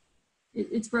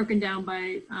 It's broken down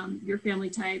by your family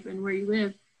type and where you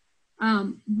live.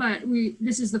 But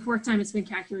this is the fourth time it's been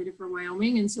calculated for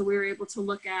Wyoming. And so we were able to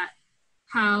look at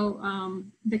how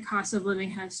the cost of living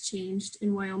has changed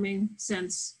in Wyoming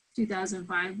since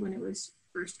 2005 when it was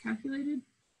first calculated,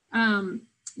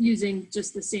 using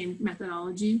just the same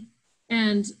methodology.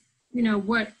 And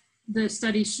what the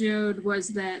study showed was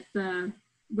that the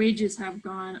wages have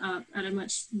gone up at a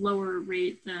much lower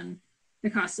rate than the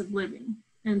cost of living.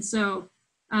 And so,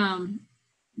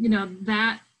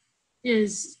 that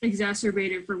is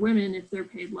exacerbated for women if they're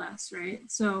paid less, right?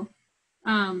 So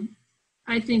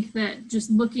I think that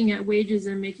just looking at wages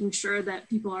and making sure that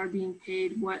people are being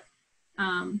paid what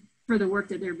for the work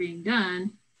that they're being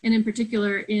done, and in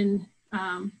particular in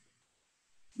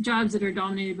jobs that are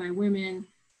dominated by women,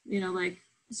 like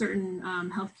certain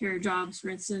healthcare jobs, for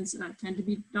instance, tend to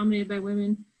be dominated by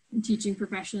women in teaching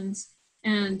professions,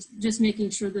 and just making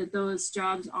sure that those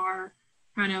jobs are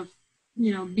kind of,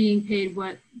 you know, being paid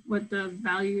what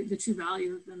the true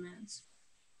value of them is.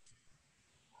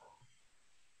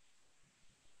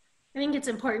 I think it's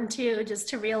important too, just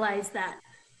to realize that,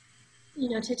 you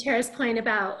know, to Tara's point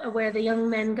about where the young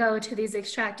men go to these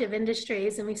extractive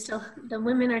industries, and the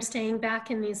women are staying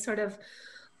back in these sort of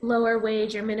lower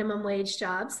wage or minimum wage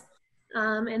jobs.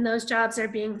 And those jobs are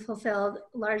being fulfilled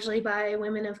largely by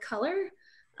women of color.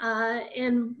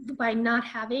 And by not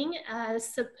having a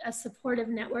supportive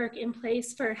network in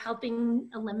place for helping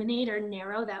eliminate or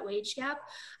narrow that wage gap,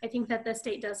 I think that the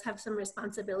state does have some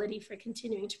responsibility for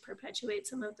continuing to perpetuate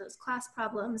some of those class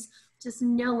problems, just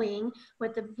knowing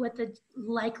what the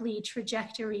likely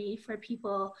trajectory for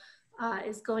people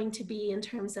is going to be in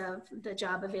terms of the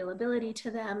job availability to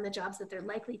them, the jobs that they're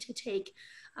likely to take,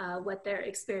 what their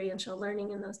experiential learning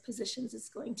in those positions is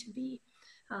going to be.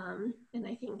 And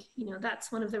I think, you know, that's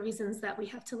one of the reasons that we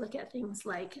have to look at things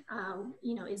like,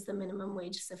 you know, is the minimum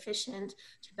wage sufficient,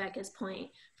 to Rebekah's point,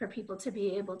 for people to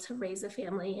be able to raise a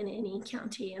family in any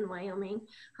county in Wyoming?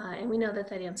 And we know that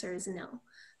that answer is no.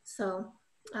 So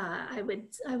I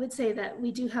would say that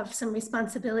we do have some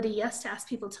responsibility, yes, to ask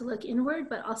people to look inward,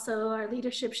 but also our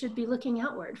leadership should be looking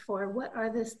outward for what are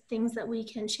the things that we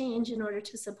can change in order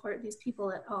to support these people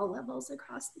at all levels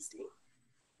across the state.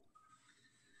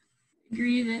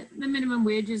 Agree that the minimum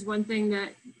wage is one thing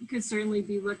that could certainly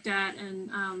be looked at, and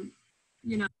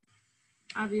you know,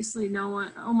 obviously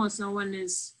almost no one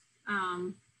is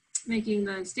making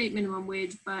the state minimum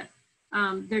wage, but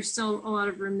there's still a lot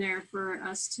of room there for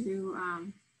us to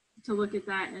look at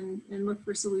that and look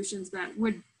for solutions that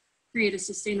would create a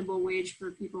sustainable wage for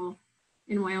people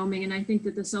in Wyoming. And I think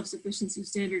that the self-sufficiency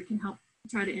standard can help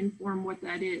try to inform what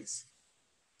that is.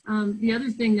 The other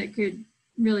thing that could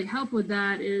really help with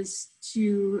that is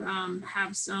to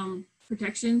have some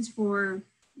protections for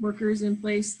workers in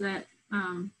place that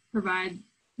provide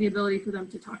the ability for them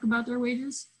to talk about their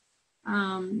wages,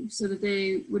 so that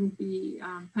they wouldn't be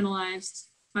penalized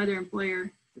by their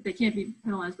employer, that they can't be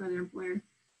penalized by their employer,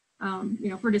 you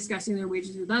know, for discussing their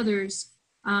wages with others.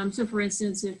 So for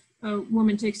instance, if a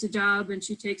woman takes a job and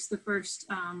she takes the first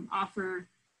offer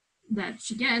that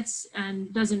she gets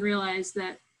and doesn't realize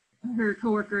that her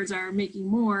coworkers are making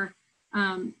more,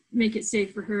 make it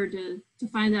safe for her to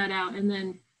find that out, and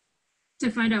then to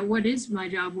find out what is my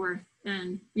job worth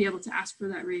and be able to ask for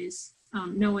that raise,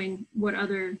 knowing what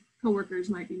other coworkers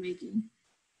might be making.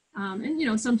 And you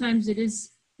know, sometimes it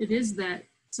is that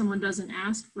someone doesn't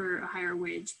ask for a higher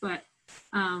wage, but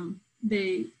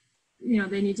they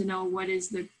need to know what is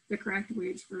the correct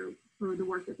wage for the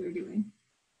work that they're doing.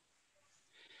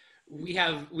 We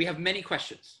have many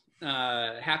questions.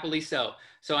 Happily so.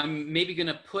 So I'm maybe going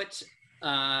to put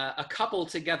a couple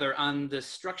together on the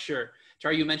structure.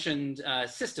 Tara, you mentioned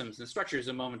systems and structures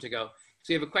a moment ago.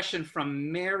 So you have a question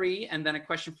from Mary and then a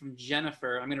question from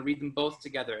Jennifer. I'm going to read them both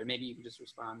together, and maybe you can just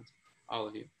respond, all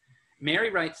of you.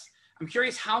 Mary writes, I'm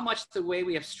curious how much the way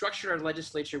we have structured our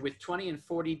legislature with 20 and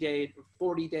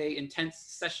 40-day intense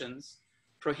sessions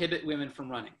prohibit women from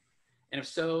running. And if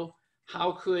so,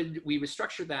 how could we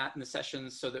restructure that in the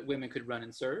sessions so that women could run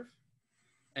and serve?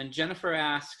 And Jennifer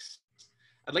asks,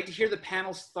 I'd like to hear the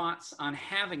panel's thoughts on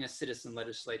having a citizen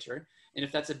legislature, and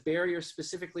if that's a barrier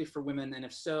specifically for women, and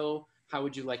if so, how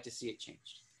would you like to see it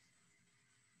changed?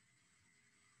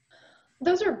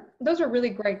 Those are really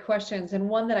great questions, and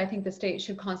one that I think the state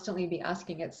should constantly be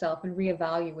asking itself and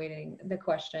reevaluating the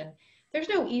question. There's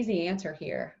no easy answer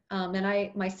here. And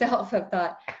I myself have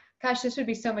thought, gosh, this would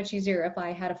be so much easier if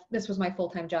I had, this was my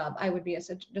full-time job. I would be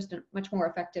just a much more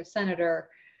effective senator,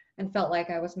 and felt like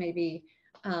I was maybe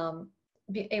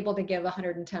be able to give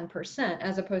 110%,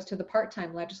 as opposed to the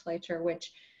part-time legislature,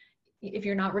 which if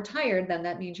you're not retired, then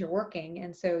that means you're working.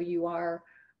 And so you are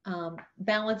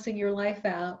balancing your life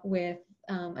out with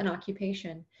an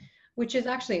occupation, which is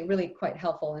actually really quite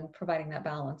helpful in providing that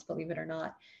balance, believe it or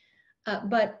not.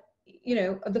 But, you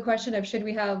know, the question of should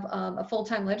we have a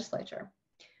full-time legislature?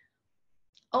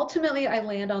 Ultimately, I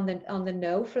land on the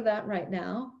no for that right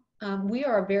now. We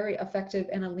are a very effective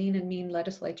and a lean and mean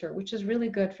legislature, which is really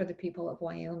good for the people of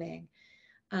Wyoming.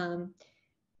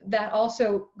 That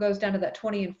also goes down to that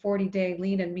 20 and 40-day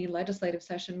lean and mean legislative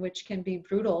session, which can be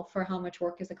brutal for how much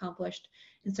work is accomplished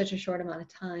in such a short amount of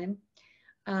time.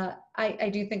 I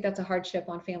do think that's a hardship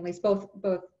on families, both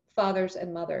fathers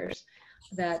and mothers,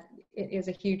 that it is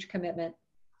a huge commitment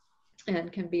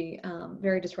and can be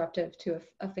very disruptive to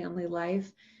a family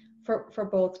life for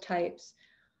both types.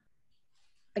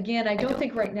 Again, I don't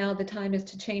think right now the time is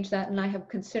to change that, and I have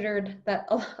considered that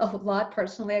a lot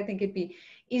personally. I think it'd be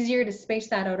easier to space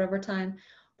that out over time,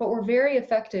 but we're very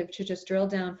effective to just drill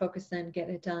down, focus in, get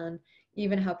it done,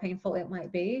 even how painful it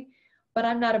might be. But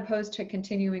I'm not opposed to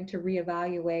continuing to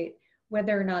reevaluate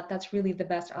whether or not that's really the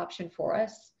best option for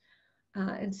us.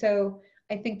 And so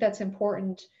I think that's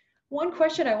important. One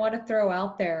question I want to throw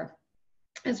out there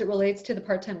as it relates to the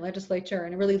part-time legislature,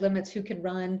 and it really limits who can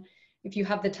run if you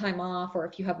have the time off, or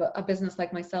if you have a business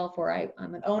like myself where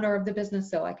I'm an owner of the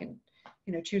business, so I can,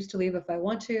 choose to leave if I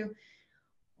want to.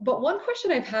 But one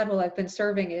question I've had while I've been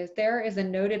serving is there is a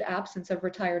noted absence of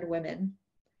retired women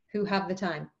who have the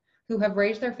time, who have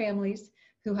raised their families,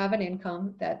 who have an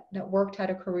income, that worked, had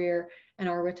a career, and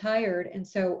are retired. And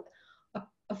so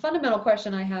a fundamental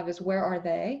question I have is, where are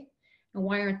they? And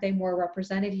why aren't they more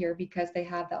represented here? Because they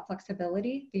have that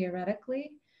flexibility,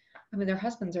 theoretically. I mean, their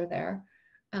husbands are there.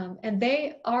 And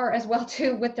they are as well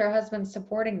too, with their husbands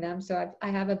supporting them. So I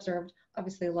have observed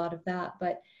obviously a lot of that,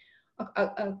 but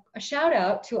a shout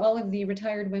out to all of the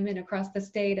retired women across the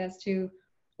state as to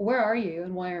where are you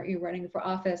and why aren't you running for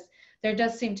office? There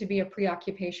does seem to be a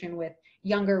preoccupation with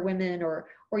younger women or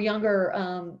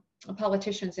younger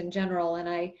politicians in general. And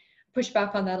I push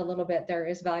back on that a little bit. There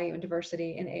is value in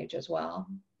diversity in age as well.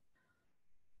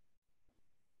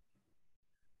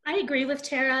 I agree with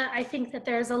Tara. I think that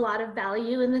there's a lot of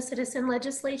value in the citizen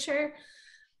legislature.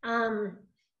 I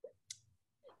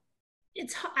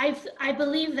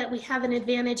believe that we have an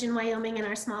advantage in Wyoming in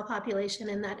our small population,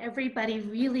 in that everybody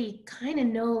really kind of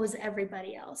knows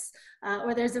everybody else,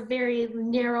 or there's a very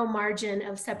narrow margin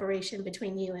of separation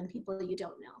between you and people you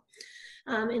don't know.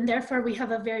 And therefore we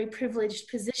have a very privileged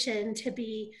position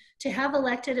to have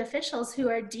elected officials who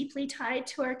are deeply tied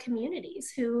to our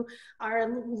communities, who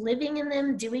are living in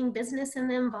them, doing business in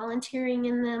them, volunteering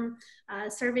in them,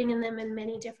 serving in them in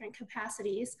many different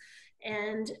capacities.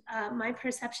 And my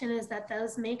perception is that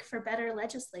those make for better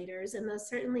legislators, and those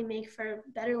certainly make for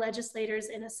better legislators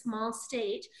in a small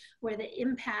state where the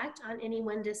impact on any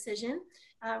one decision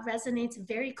resonates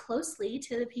very closely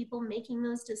to the people making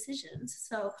those decisions.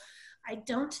 So I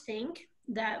don't think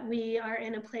that we are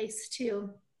in a place to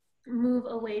move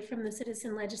away from the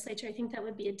citizen legislature. I think that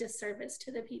would be a disservice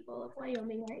to the people of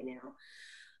Wyoming right now.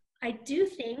 I do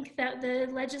think that the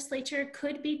legislature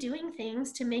could be doing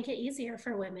things to make it easier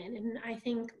for women. And I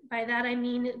think by that I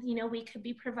mean, we could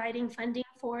be providing funding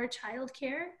for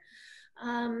childcare.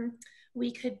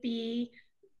 We could be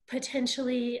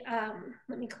potentially,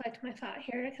 let me collect my thought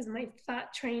here because my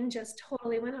thought train just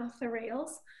totally went off the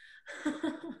rails.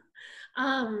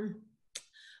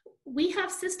 We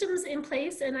have systems in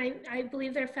place, and I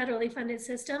believe they're federally funded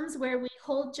systems, where we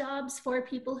hold jobs for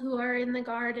people who are in the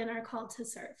Guard and are called to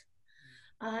serve.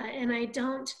 And I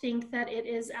don't think that it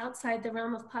is outside the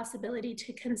realm of possibility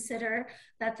to consider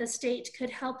that the state could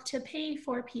help to pay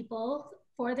for people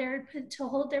to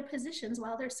hold their positions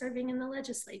while they're serving in the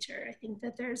legislature. I think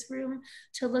that there's room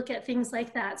to look at things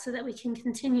like that so that we can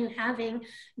continue having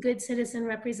good citizen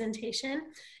representation,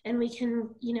 and we can,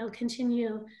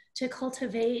 continue to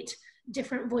cultivate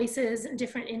different voices,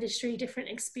 different industry, different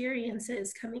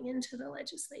experiences coming into the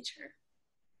legislature.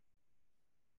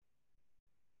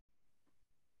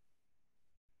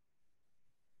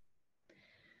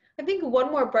 I think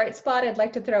one more bright spot I'd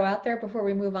like to throw out there before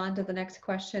we move on to the next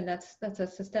question, that's a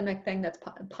systemic thing that's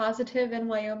positive in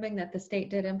Wyoming that the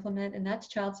state did implement, and that's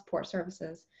child support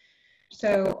services.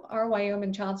 So our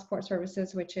Wyoming Child Support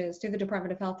Services, which is through the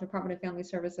Department of Health, Department of Family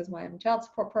Services, Wyoming Child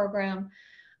Support Program,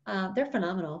 they're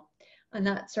phenomenal. And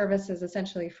that service is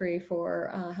essentially free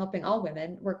for helping all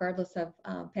women, regardless of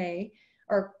pay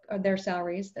or their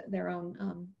salaries, their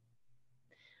own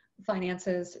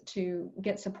finances, to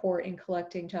get support in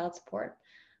collecting child support.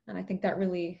 And I think that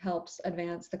really helps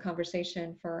advance the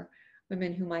conversation for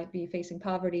women who might be facing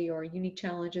poverty or unique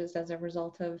challenges as a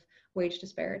result of wage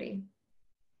disparity.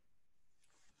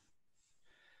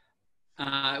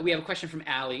 We have a question from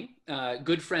Allie,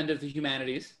 good friend of the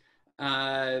Humanities,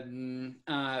 who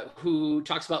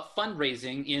talks about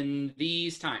fundraising in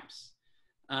these times.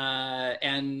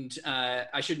 And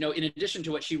I should note, in addition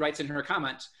to what she writes in her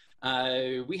comment,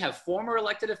 we have former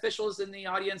elected officials in the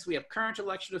audience. We have current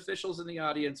elected officials in the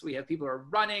audience. We have people who are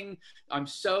running. I'm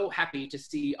so happy to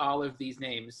see all of these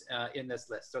names in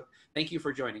this list. So thank you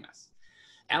for joining us.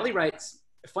 Allie writes,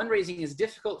 fundraising is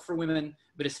difficult for women,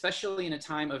 but especially in a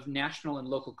time of national and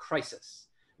local crisis.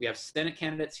 We have Senate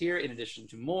candidates here in addition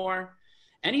to more.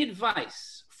 Any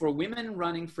advice for women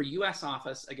running for US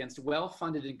office against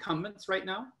well-funded incumbents right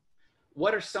now?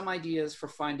 What are some ideas for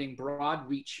finding broad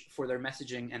reach for their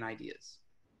messaging and ideas?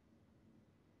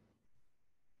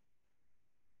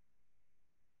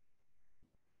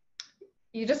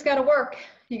 You just got to work.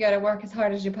 You got to work as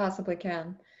hard as you possibly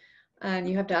can. And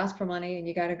you have to ask for money, and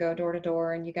you got to go door to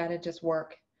door, and you got to just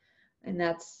work. And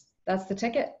that's the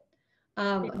ticket.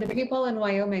 The people in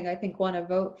Wyoming, I think, want to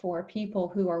vote for people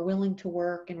who are willing to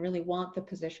work and really want the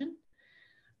position.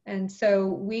 And so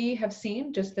we have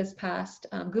seen just this past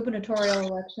gubernatorial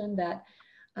election that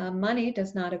money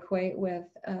does not equate with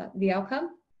the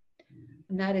outcome.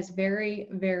 And that is very,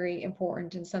 very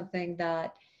important, and something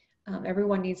that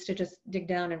everyone needs to just dig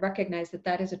down and recognize that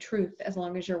that is a truth, as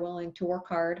long as you're willing to work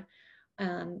hard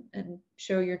and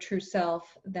show your true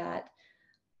self, that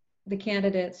the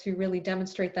candidates who really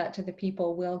demonstrate that to the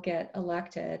people will get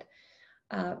elected.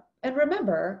 And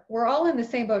remember, we're all in the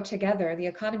same boat together. The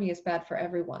economy is bad for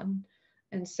everyone.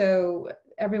 And so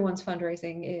everyone's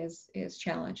fundraising is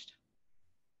challenged.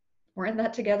 We're in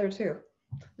that together too.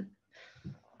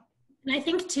 And I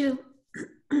think too,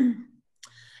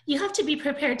 you have to be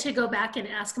prepared to go back and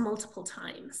ask multiple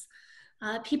times.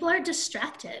 People are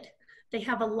distracted. They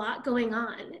have a lot going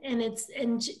on,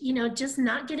 and you know, just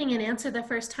not getting an answer the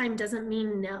first time doesn't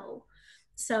mean no.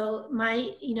 So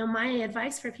my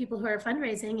advice for people who are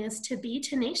fundraising is to be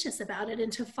tenacious about it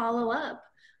and to follow up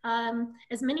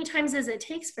as many times as it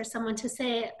takes for someone to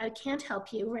say, I can't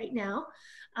help you right now,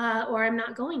 or I'm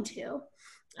not going to.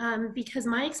 Because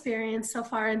my experience so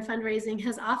far in fundraising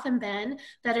has often been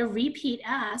that a repeat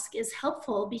ask is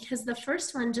helpful, because the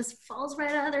first one just falls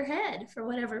right out of their head for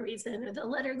whatever reason, or the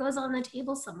letter goes on the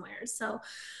table somewhere. So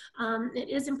it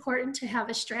is important to have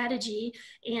a strategy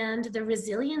and the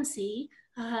resiliency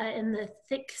and the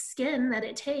thick skin that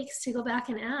it takes to go back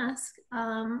and ask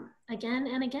again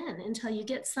and again until you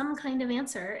get some kind of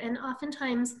answer. And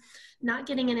oftentimes not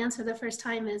getting an answer the first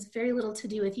time is very little to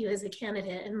do with you as a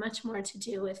candidate, and much more to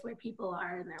do with where people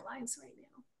are in their lives right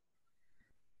now.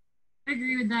 I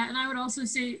agree with that. And I would also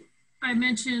say, I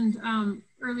mentioned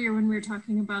earlier when we were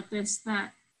talking about this,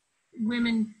 that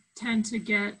women tend to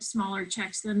get smaller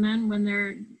checks than men when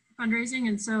they're fundraising.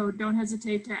 And so don't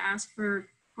hesitate to ask for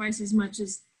twice as much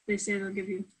as they say they'll give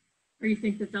you, or you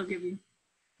think that they'll give you.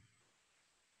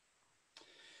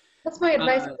 That's my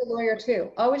advice as a lawyer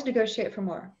too. Always negotiate for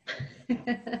more.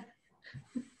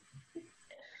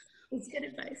 It's good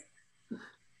advice.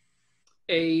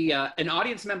 An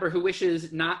audience member who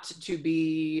wishes not to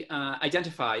be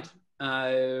identified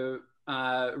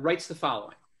writes the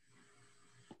following.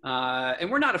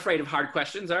 And we're not afraid of hard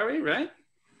questions, are we, right?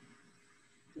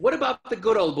 What about the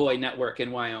good old boy network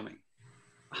in Wyoming?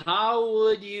 How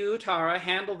would you, Tara,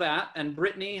 handle that? And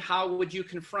Britney, how would you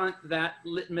confront that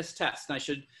litmus test? And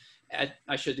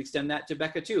I should extend that to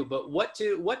Rebekah too, but what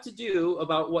to do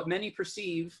about what many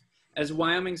perceive as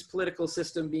Wyoming's political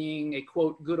system being a,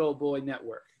 quote, good old boy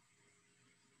network?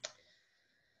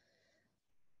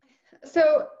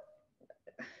 So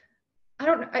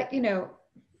don't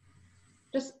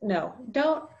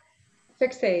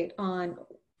fixate on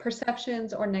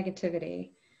perceptions or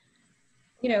negativity.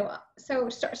 You know, so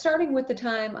starting with the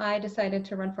time I decided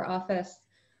to run for office,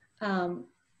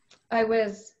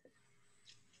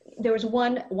 there was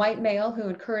one white male who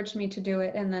encouraged me to do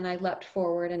it, and then I leapt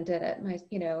forward and did it,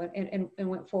 and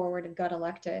went forward and got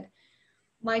elected.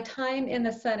 My time in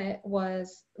the Senate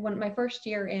was, when my first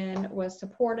year in, was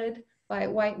supported by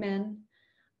white men,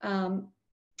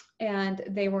 and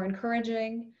they were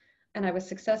encouraging, and I was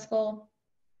successful,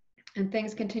 and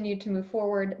things continued to move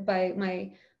forward. By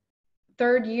my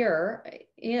third year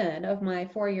in of my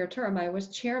 4-year term, I was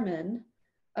chairman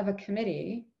of a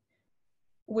committee,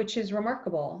 which is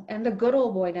remarkable. And the good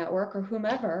old boy network, or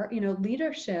whomever,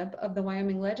 leadership of the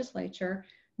Wyoming legislature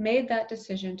made that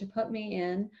decision to put me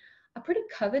in a pretty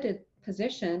coveted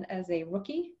position as a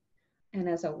rookie and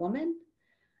as a woman.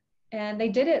 And they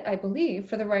did it, I believe,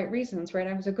 for the right reasons, right?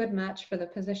 I was a good match for the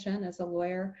position as a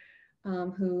lawyer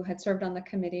who had served on the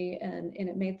committee, and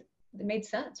it made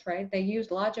sense, right? They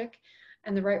used logic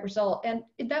and the right result. And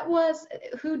that was,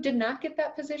 who did not get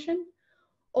that position?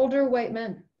 Older white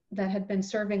men that had been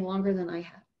serving longer than I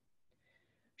had.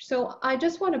 So I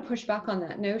just want to push back on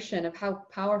that notion of how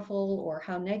powerful or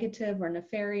how negative or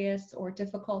nefarious or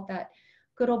difficult that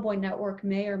good old boy network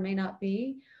may or may not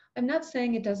be. I'm not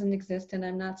saying it doesn't exist, and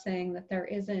I'm not saying that there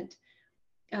isn't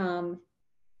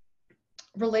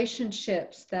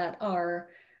relationships that are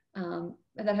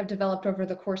that have developed over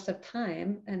the course of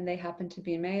time, and they happen to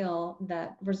be male,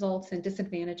 that results in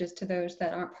disadvantages to those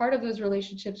that aren't part of those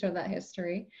relationships or that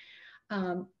history.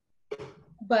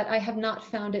 But I have not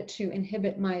found it to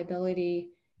inhibit my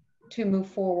ability to move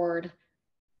forward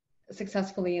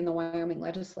successfully in the Wyoming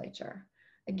legislature.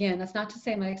 Again, that's not to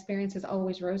say my experience is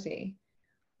always rosy,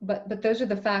 but those are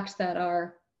the facts that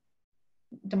are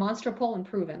demonstrable and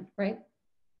proven, right?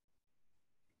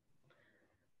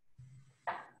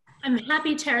 I'm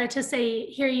happy, Tara, to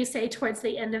hear you say towards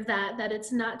the end of that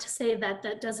it's not to say that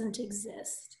that doesn't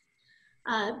exist.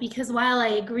 Because while I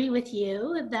agree with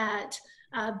you that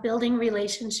building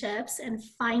relationships and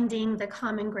finding the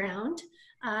common ground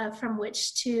from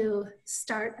which to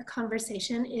start a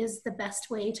conversation is the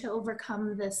best way to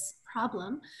overcome this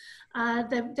problem,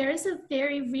 there is a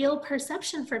very real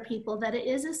perception for people that it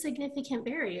is a significant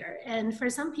barrier. And for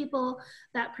some people,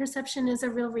 that perception is a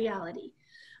real reality.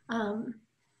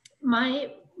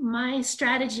 My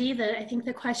strategy, that I think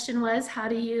the question was, how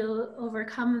do you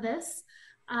overcome this?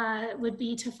 Would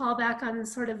be to fall back on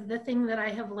sort of the thing that I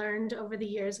have learned over the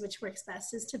years, which works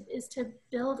best, is to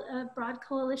build a broad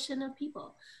coalition of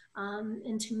people,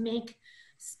 and to make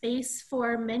space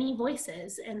for many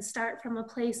voices and start from a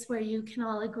place where you can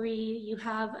all agree you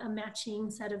have a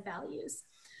matching set of values.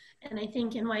 And I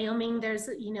think in Wyoming, there's,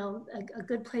 you know, a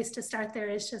good place to start there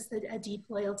is just a deep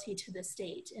loyalty to the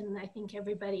state. And I think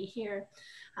everybody here,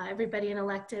 everybody in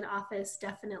elected office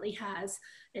definitely has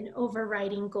an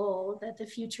overriding goal that the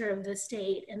future of the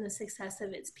state and the success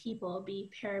of its people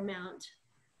be paramount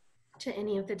to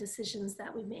any of the decisions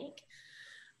that we make.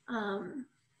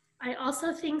 I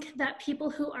also think that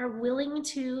people who are willing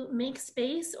to make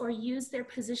space or use their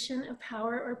position of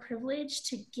power or privilege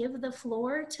to give the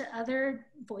floor to other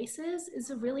voices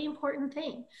is a really important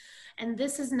thing. And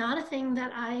this is not a thing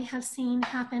that I have seen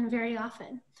happen very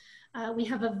often. We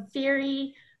have a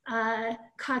very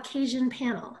Caucasian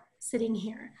panel sitting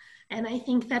here. And I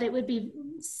think that it would be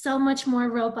so much more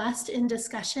robust in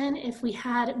discussion if we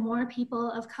had more people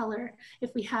of color,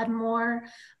 if we had more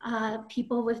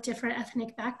people with different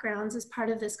ethnic backgrounds as part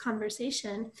of this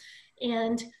conversation.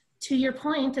 And to your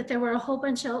point that there were a whole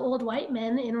bunch of old white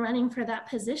men in running for that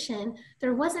position,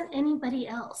 there wasn't anybody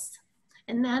else.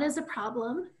 And that is a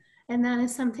problem. And that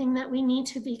is something that we need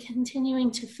to be continuing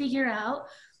to figure out.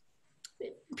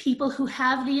 People who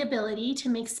have the ability to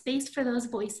make space for those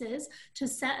voices, to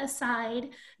set aside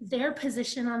their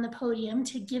position on the podium,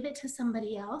 to give it to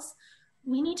somebody else.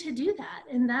 We need to do that.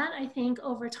 And that, I think,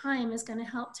 over time is going to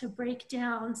help to break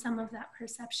down some of that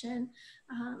perception.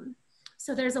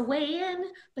 So there's a way in,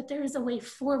 but there is a way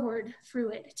forward through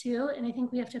it too. And I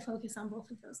think we have to focus on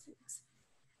both of those things.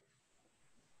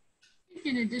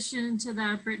 In addition to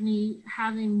that, Brittany,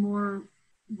 having more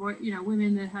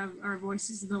women that have our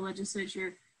voices in the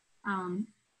legislature, and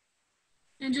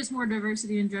just more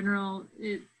diversity in general,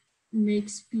 it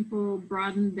makes people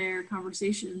broaden their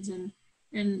conversations and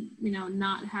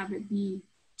not have it be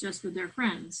just with their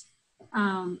friends.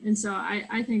 And so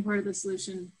I think part of the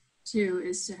solution too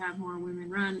is to have more women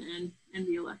run and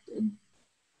be elected.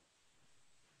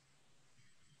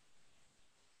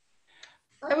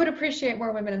 I would appreciate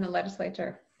more women in the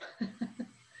legislature.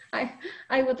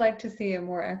 I would like to see a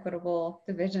more equitable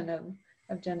division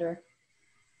of gender.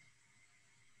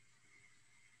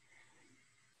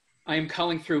 I am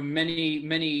culling through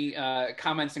many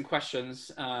comments and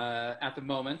questions at the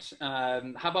moment.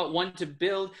 How about one to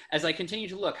build, as I continue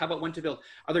to look, how about one to build?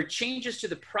 Are there changes to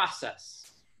the process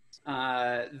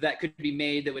that could be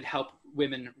made that would help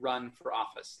women run for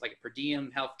office, like per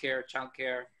diem, healthcare,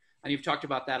 childcare? And you've talked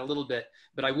about that a little bit,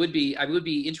 but I would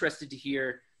be interested to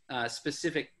hear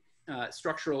specific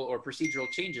structural or procedural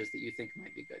changes that you think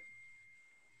might be good.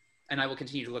 And I will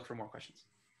continue to look for more questions.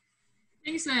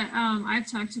 Things that I've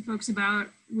talked to folks about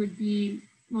would be,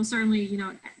 well, certainly,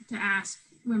 to ask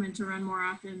women to run more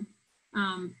often,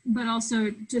 but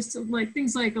also just like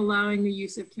things like allowing the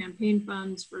use of campaign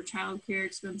funds for childcare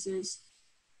expenses,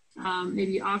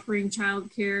 maybe offering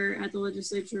childcare at the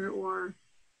legislature or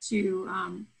to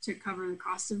cover the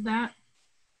cost of that,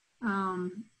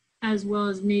 as well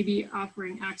as maybe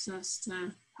offering access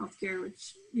to healthcare,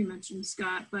 which you mentioned,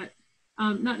 Scott, but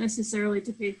not necessarily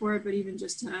to pay for it, but even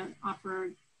just to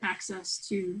offer access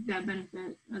to that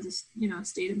benefit as a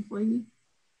state employee.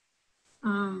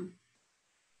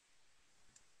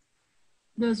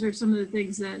 Those are some of the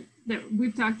things that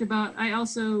we've talked about. I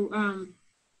also,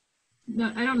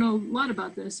 I don't know a lot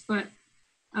about this, but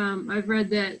I've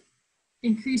read that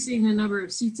increasing the number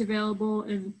of seats available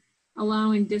and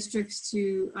allowing districts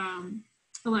to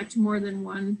elect more than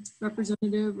one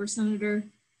representative or senator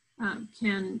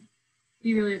can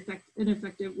be really an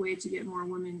effective way to get more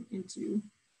women into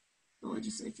the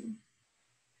legislature.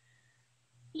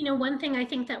 One thing I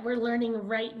think that we're learning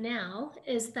right now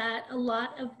is that a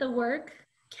lot of the work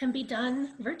can be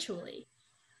done virtually.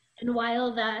 And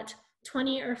while that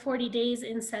 20 or 40 days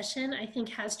in session, I think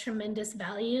has tremendous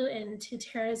value. And to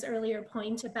Tara's earlier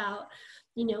point about,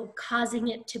 causing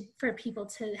it for people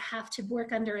to have to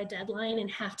work under a deadline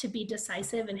and have to be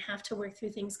decisive and have to work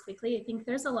through things quickly, I think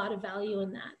there's a lot of value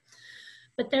in that.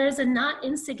 But there is a not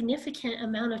insignificant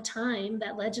amount of time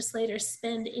that legislators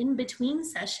spend in between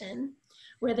session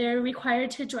where they're required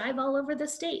to drive all over the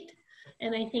state.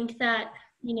 And I think that,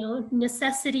 you know,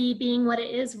 necessity being what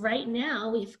it is right now,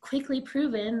 we've quickly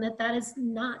proven that that is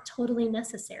not totally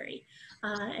necessary.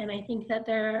 And I think that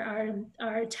there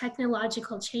are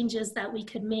technological changes that we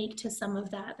could make to some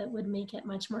of that that would make it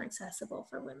much more accessible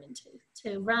for women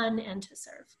to run and to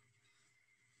serve.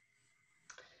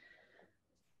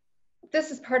 This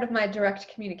is part of my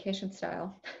direct communication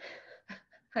style.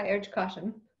 I urge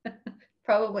caution.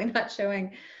 Probably not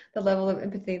showing the level of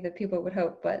empathy that people would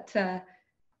hope, but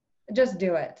just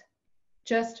do it.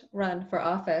 Just run for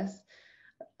office.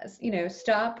 You know,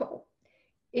 stop.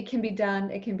 It can be done.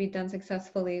 It can be done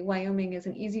successfully. Wyoming is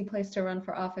an easy place to run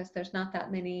for office. There's not that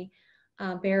many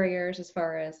barriers as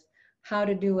far as how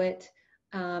to do it.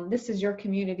 This is your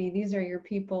community. These are your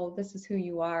people. This is who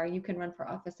you are. You can run for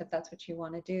office if that's what you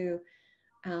want to do.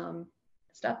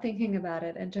 Stop thinking about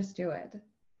it and just do it.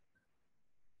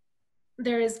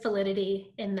 There is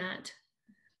validity in that.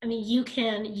 I mean, you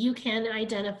can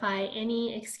identify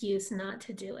any excuse not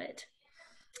to do it.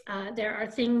 There are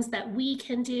things that we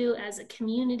can do as a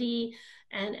community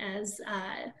and as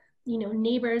you know,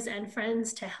 neighbors and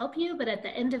friends to help you, but at the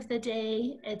end of the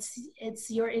day,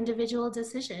 it's your individual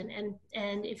decision.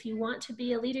 And if you want to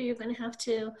be a leader, you're going to have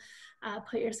to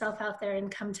put yourself out there and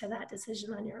come to that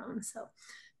decision on your own. So,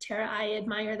 Tara, I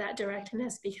admire that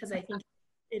directness because I think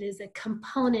it is a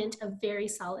component of very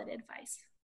solid advice.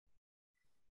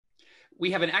 We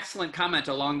have an excellent comment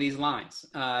along these lines.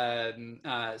 So I'm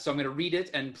going to read it,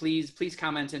 and please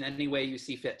comment in any way you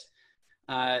see fit.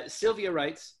 Sylvia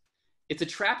writes, "It's a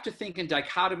trap to think in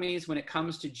dichotomies when it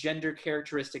comes to gender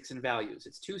characteristics and values.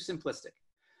 It's too simplistic.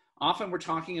 Often we're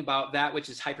talking about that which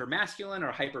is hyper-masculine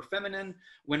or hyper-feminine,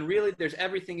 when really there's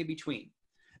everything in between.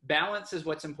 Balance is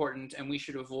what's important, and we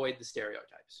should avoid the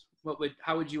stereotypes."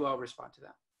 How would you all respond to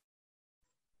that?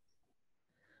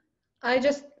 I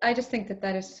just think that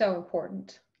that is so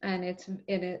important, and it's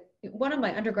in it. One of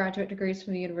my undergraduate degrees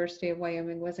from the University of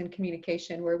Wyoming was in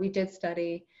communication, where we did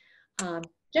study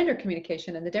gender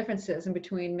communication and the differences in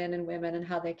between men and women and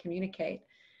how they communicate,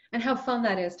 and how fun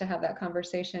that is to have that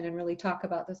conversation and really talk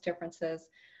about those differences,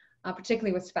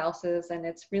 particularly with spouses. And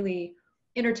it's really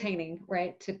entertaining,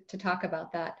 right, to talk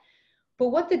about that. But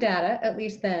what the data, at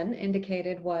least then,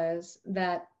 indicated was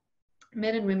that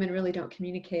men and women really don't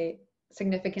communicate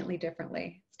significantly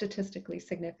differently, statistically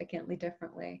significantly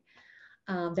differently.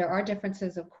 There are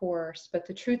differences, of course, but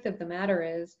the truth of the matter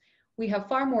is we have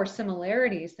far more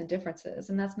similarities than differences,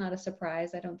 and that's not a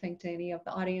surprise, I don't think, to any of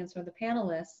the audience or the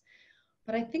panelists.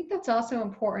 But I think that's also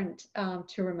important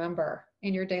to remember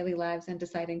in your daily lives and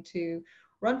deciding to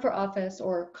run for office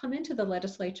or come into the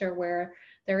legislature where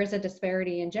there is a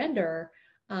disparity in gender.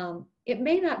 It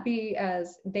may not be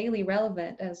as daily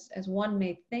relevant as one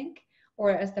may think,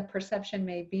 or as the perception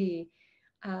may be.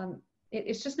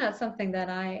 It's just not something that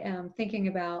I am thinking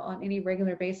about on any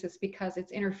regular basis because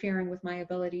it's interfering with my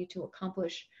ability to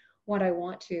accomplish what I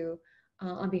want to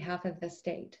on behalf of the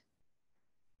state.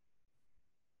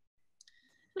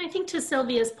 And I think to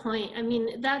Sylvia's point, I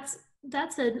mean, that's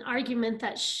an argument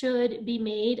that should be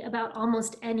made about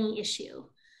almost any issue.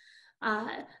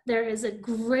 There is a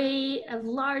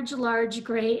large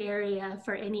gray area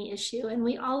for any issue, and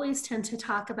we always tend to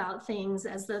talk about things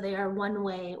as though they are one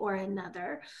way or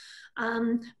another.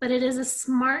 But it is a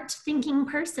smart thinking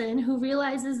person who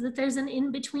realizes that there's an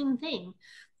in-between thing.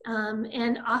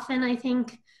 And often I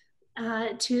think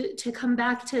to come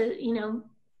back to, you know,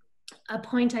 a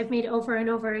point I've made over and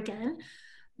over again,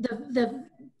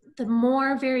 the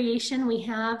more variation we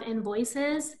have in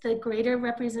voices, the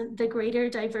greater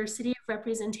diversity of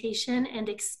representation and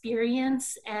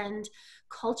experience and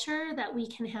culture that we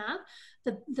can have,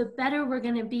 the better we're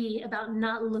going to be about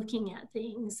not looking at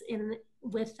things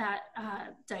with that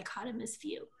dichotomous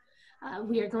view.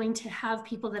 We are going to have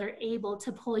people that are able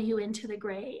to pull you into the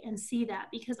gray and see that,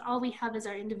 because all we have is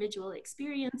our individual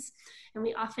experience, and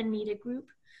we often need a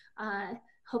group,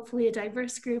 hopefully a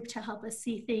diverse group, to help us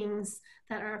see things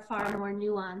that are far more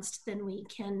nuanced than we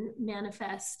can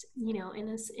manifest, you know, in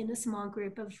a small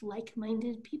group of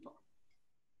like-minded people.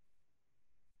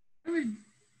 I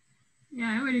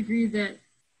would agree that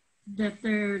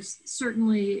there's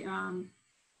certainly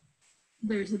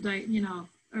there's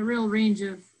a real range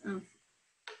of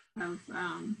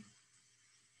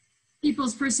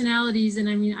people's personalities, and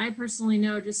I mean, I personally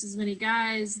know just as many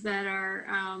guys that are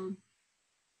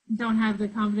don't have the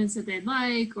confidence that they'd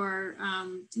like, or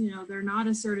they're not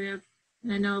assertive,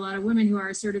 and I know a lot of women who are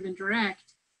assertive and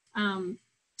direct.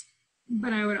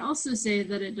 But I would also say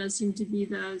that it does seem to be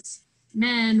those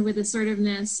men with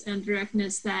assertiveness and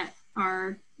directness that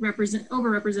are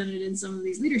overrepresented in some of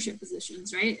these leadership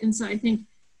positions, right? And so I think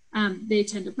they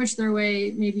tend to push their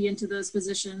way maybe into those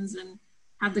positions and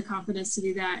have the confidence to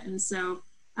do that. And so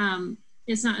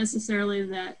it's not necessarily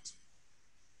that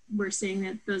we're saying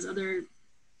that those other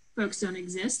folks don't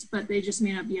exist, but they just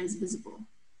may not be as visible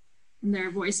and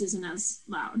their voice isn't as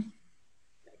loud.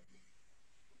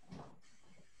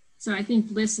 So I think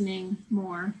listening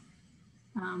more,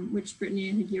 which Brittany,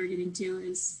 I think you were getting to,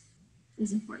 is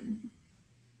important.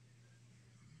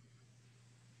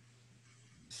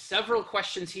 Several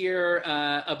questions here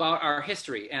about our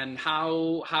history and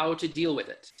how to deal with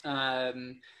it.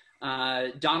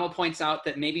 Donald points out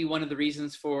that maybe one of the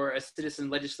reasons for a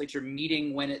citizen legislature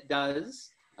meeting when it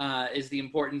does is the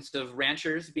importance of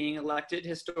ranchers being elected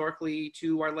historically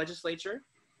to our legislature.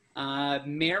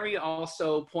 Mary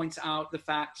also points out the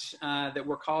fact that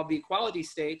we're called the equality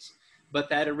state, but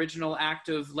that original act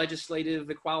of legislative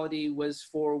equality was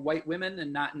for white women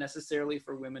and not necessarily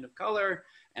for women of color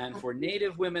and for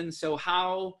Native women. So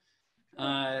how,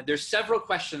 there's several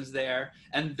questions there.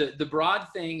 And the broad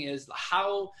thing is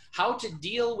how to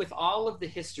deal with all of the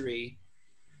history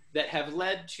that have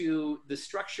led to the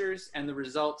structures and the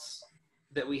results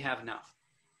that we have now.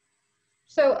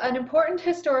 So an important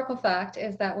historical fact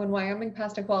is that when Wyoming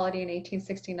passed equality in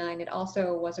 1869, it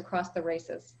also was across the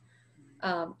races.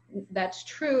 That's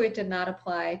true, it did not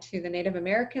apply to the Native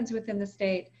Americans within the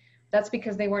state. That's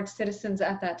because they weren't citizens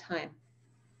at that time.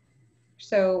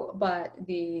 So, but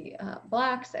the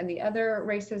Blacks and the other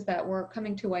races that were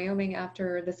coming to Wyoming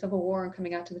after the Civil War and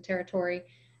coming out to the territory,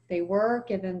 they were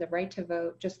given the right to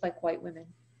vote just like white women.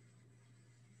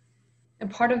 And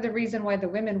part of the reason why the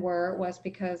women was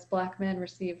because Black men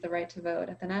received the right to vote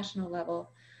at the national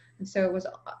level. And so it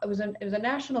was a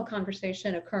national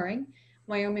conversation occurring.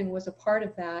 Wyoming was a part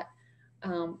of that.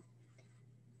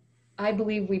 I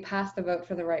believe we passed the vote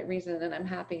for the right reason, and I'm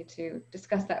happy to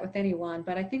discuss that with anyone.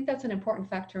 But I think that's an important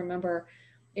fact to remember.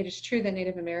 It is true that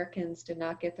Native Americans did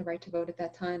not get the right to vote at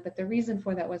that time, but the reason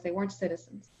for that was they weren't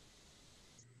citizens.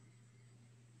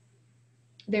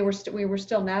 We were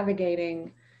still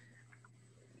navigating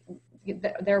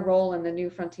their role in the new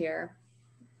frontier.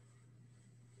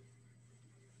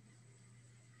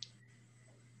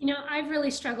 You know, I've really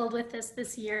struggled with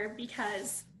this year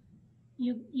because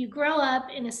you grow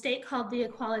up in a state called the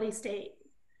Equality State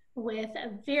with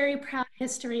a very proud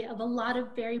history of a lot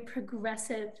of very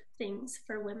progressive things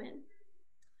for women.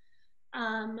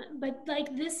 But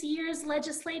like this year's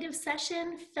legislative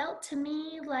session felt to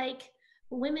me like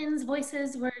women's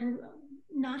voices were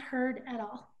not heard at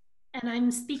all. And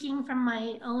I'm speaking from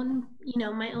my own,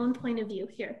 my own point of view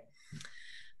here.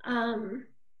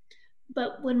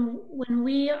 But when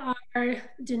we are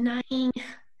denying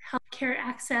healthcare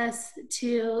access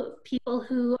to people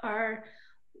who are,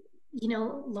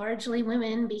 largely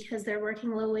women because they're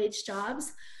working low-wage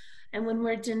jobs, and when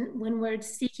we're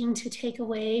seeking to take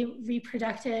away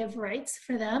reproductive rights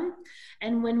for them,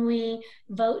 and when we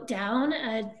vote down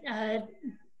a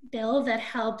bill that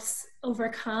helps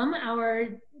overcome our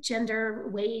gender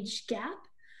wage gap,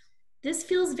 this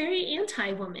feels very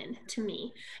anti-woman to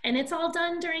me. And it's all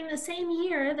done during the same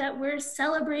year that we're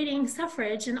celebrating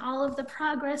suffrage and all of the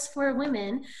progress for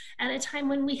women at a time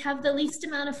when we have the least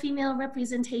amount of female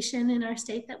representation in our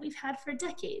state that we've had for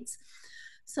decades.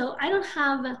 So I don't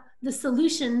have the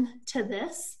solution to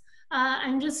this.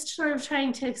 I'm just sort of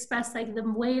trying to express like the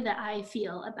way that I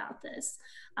feel about this.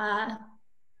 I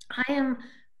am,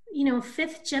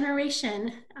 fifth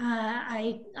generation.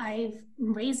 I'm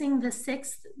raising the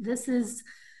sixth. This is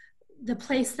the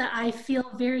place that I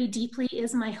feel very deeply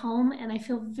is my home, and I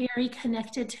feel very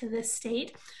connected to this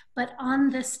state. But on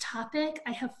this topic,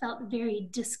 I have felt very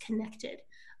disconnected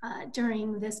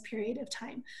during this period of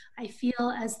time. I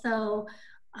feel as though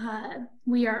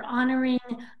we are honoring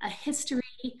a history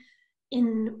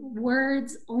in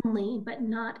words only, but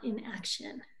not in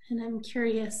action. And I'm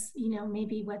curious,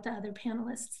 maybe what the other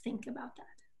panelists think about that.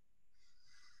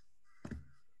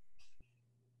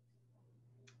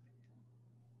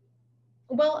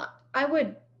 Well, I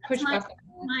would push back.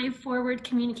 My forward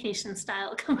communication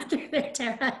style coming through there,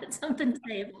 Tara. I had something to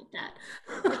say about that.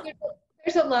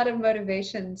 There's a lot of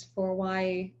motivations for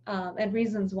why and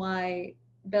reasons why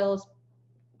bills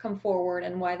come forward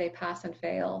and why they pass and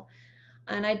fail.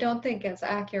 And I don't think it's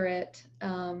accurate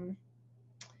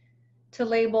to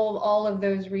label all of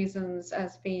those reasons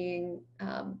as being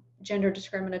gender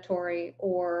discriminatory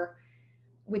or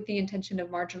with the intention of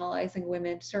marginalizing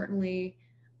women. Certainly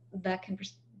that can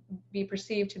be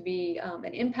perceived to be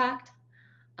an impact,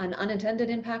 an unintended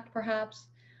impact perhaps.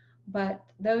 But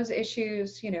those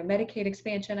issues, you know, Medicaid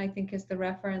expansion, I think, is the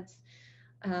reference.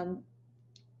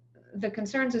 The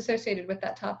concerns associated with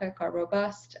that topic are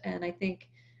robust, and I think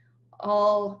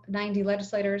all 90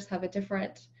 legislators have a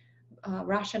different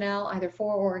rationale, either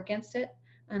for or against it.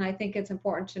 And I think it's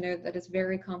important to note that it's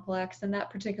very complex, and that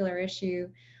particular issue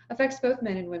affects both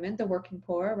men and women, the working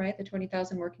poor, right? The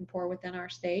 20,000 working poor within our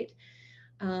state.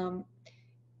 And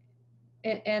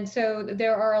so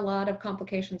there are a lot of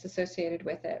complications associated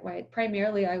with it, right?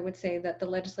 Primarily, I would say that the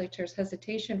legislature's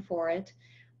hesitation for it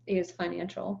is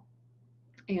financial,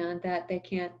 and that they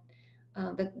can't,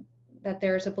 that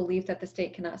there's a belief that the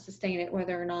state cannot sustain it,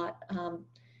 whether or not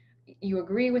you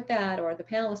agree with that or the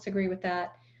panelists agree with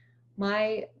that.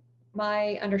 My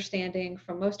understanding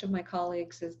from most of my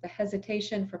colleagues is the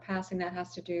hesitation for passing that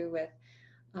has to do with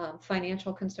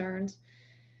financial concerns.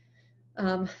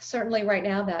 Certainly right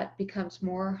now that becomes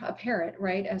more apparent,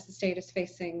 right, as the state is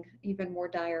facing even more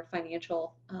dire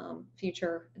financial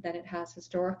future than it has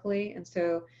historically. And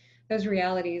so those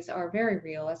realities are very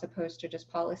real as opposed to just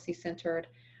policy centered.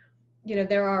 You know,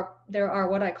 there are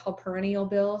what I call perennial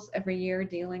bills every year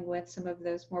dealing with some of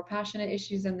those more passionate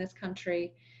issues in this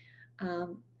country.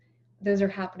 Those are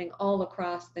happening all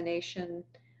across the nation.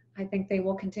 I think they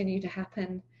will continue to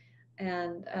happen,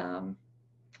 and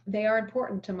they are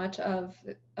important to much of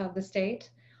the state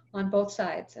on both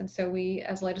sides. And so we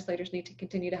as legislators need to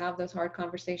continue to have those hard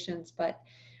conversations, but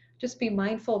just be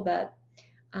mindful that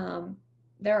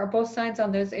there are both sides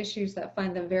on those issues that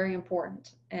find them very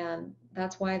important, and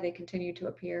that's why they continue to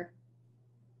appear.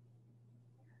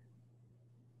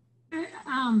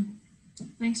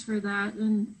 Thanks for that.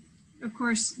 And of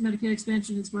course, Medicaid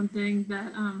expansion is one thing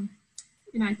that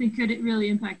you know, I think could really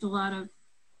impact a lot of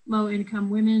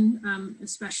low-income women,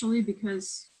 especially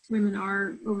because women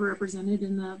are overrepresented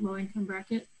in the low-income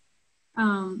bracket.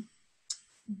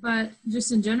 But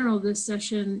just in general, this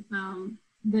session,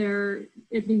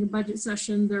 it being a budget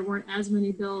session, there weren't as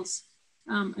many bills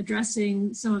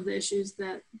addressing some of the issues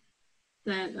that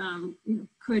you know,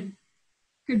 could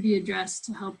be addressed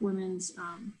to help women's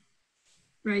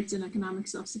rights and economic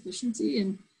self-sufficiency.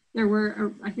 And there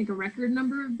were, I think, a record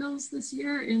number of bills this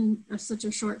year in such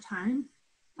a short time,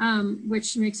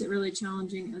 which makes it really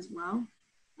challenging as well.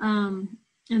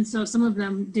 And so some of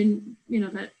them didn't, you know,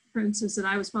 that, for instance, that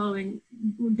I was following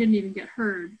didn't even get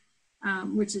heard,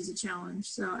 which is a challenge.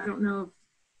 So I don't know if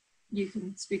you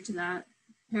can speak to that,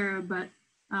 Tara, but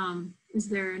is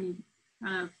there any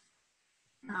kind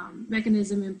of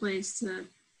mechanism in place to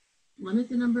limit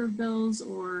the number of bills,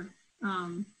 or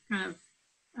kind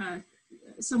of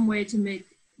some way to make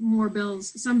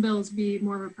some bills be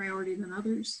more of a priority than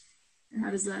others? How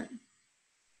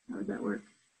would that work?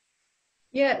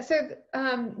 Yeah, so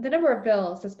the number of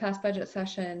bills this past budget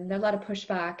session, there are a lot of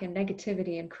pushback and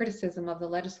negativity and criticism of the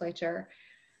legislature,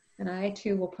 and I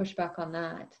too will push back on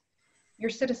that. Your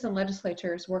citizen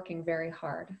legislature is working very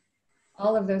hard.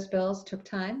 All of those bills took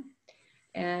time,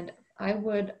 and I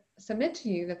would submit to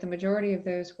you that the majority of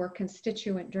those were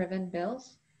constituent-driven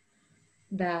bills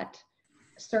that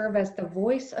serve as the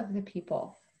voice of the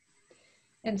people.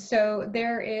 And so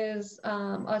there is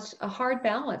a hard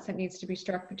balance that needs to be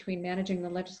struck between managing the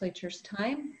legislature's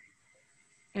time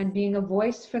and being a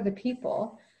voice for the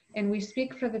people. And we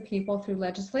speak for the people through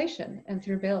legislation and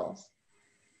through bills.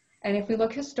 And if we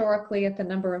look historically at the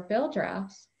number of bill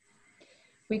drafts,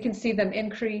 we can see them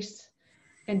increase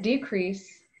and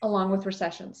decrease along with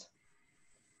recessions.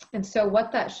 And so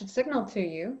what that should signal to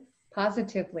you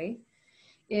positively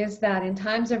is that in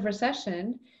times of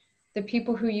recession, the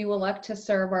people who you elect to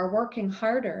serve are working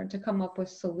harder to come up with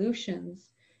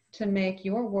solutions to make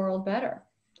your world better,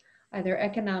 either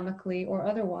economically or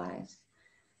otherwise.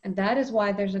 And that is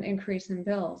why there's an increase in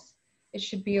bills. It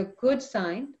should be a good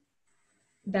sign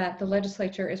that the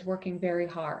legislature is working very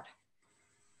hard.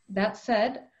 That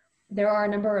said, there are a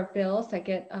number of bills that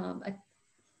get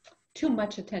too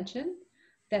much attention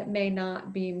that may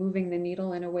not be moving the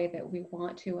needle in a way that we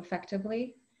want to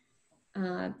effectively.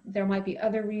 There might be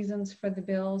other reasons for the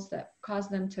bills that cause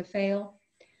them to fail.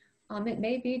 It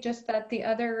may be just that the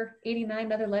other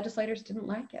 89 other legislators didn't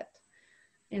like it.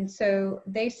 And so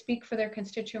they speak for their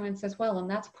constituents as well, and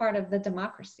that's part of the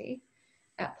democracy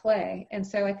at play. And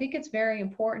so I think it's very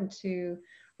important to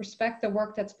respect the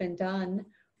work that's been done.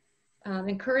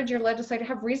 Encourage your legislator,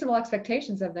 have reasonable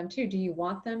expectations of them too. Do you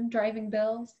want them driving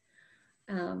bills?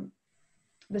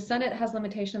 The Senate has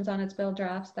limitations on its bill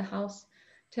drafts. The House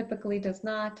typically does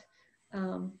not.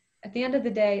 At the end of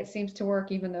the day, it seems to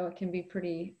work, even though it can be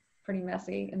pretty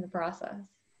messy in the process.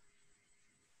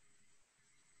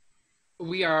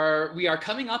 We are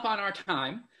coming up on our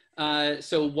time.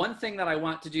 So one thing that I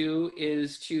want to do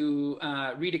is to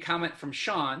read a comment from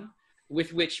Sean,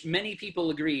 with which many people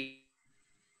agree,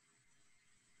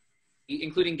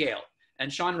 including Gail.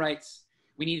 And Sean writes,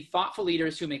 "We need thoughtful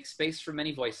leaders who make space for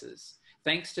many voices.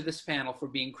 Thanks to this panel for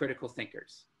being critical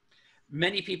thinkers."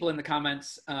 Many people in the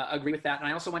comments agree with that. And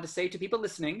I also want to say to people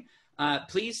listening,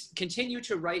 please continue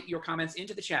to write your comments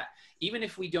into the chat. Even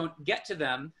if we don't get to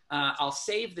them, I'll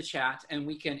save the chat and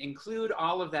we can include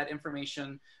all of that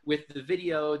information with the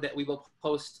video that we will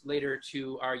post later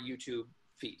to our YouTube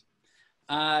feed.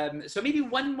 So maybe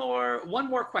one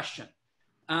more question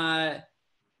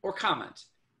or comment.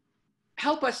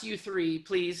 Help us, you three,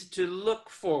 please, to look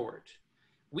forward.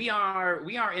 We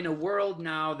are in a world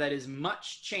now that is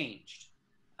much changed.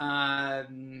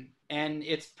 And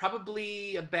it's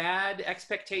probably a bad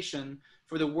expectation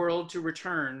for the world to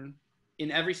return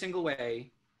in every single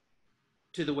way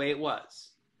to the way it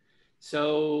was.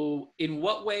 So in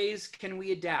what ways can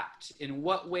we adapt? In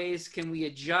what ways can we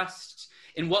adjust?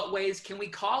 In what ways can we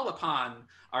call upon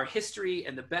our history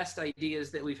and the best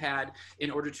ideas that we've had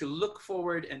in order to look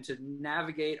forward and to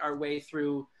navigate our way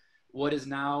through what is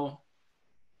now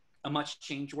a much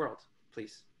changed world,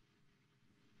 please?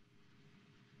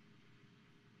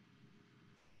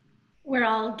 We're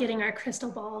all getting our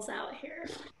crystal balls out here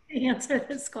to answer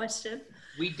this question.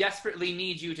 We desperately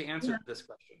need you to answer this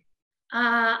question.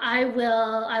 I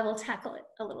will tackle it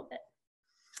a little bit.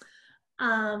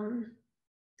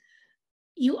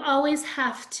 You always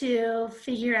have to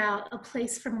figure out a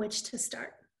place from which to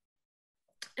start.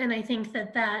 And I think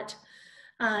that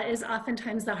is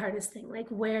oftentimes the hardest thing. Like,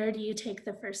 where do you take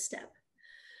the first step?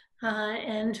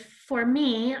 And for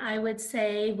me, I would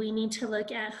say we need to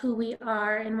look at who we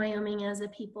are in Wyoming as a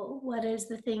people. What is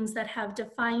the things that have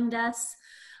defined us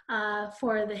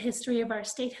for the history of our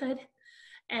statehood?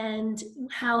 And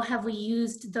how have we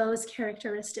used those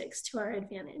characteristics to our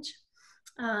advantage?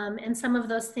 And some of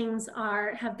those things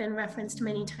have been referenced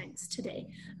many times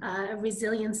today. A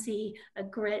resiliency, a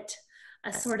grit,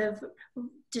 a sort of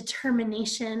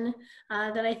determination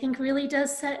that I think really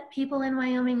does set people in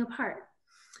Wyoming apart.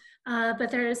 But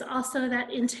there is also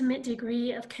that intimate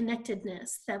degree of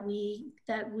connectedness that we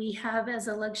have as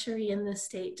a luxury in this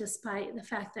state, despite the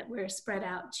fact that we're spread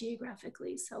out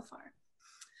geographically so far.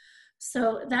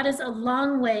 So that is a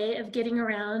long way of getting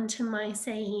around to my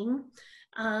saying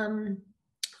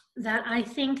that I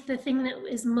think the thing that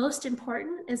is most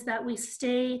important is that we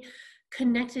stay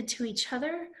connected to each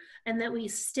other, and that we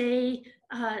stay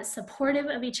supportive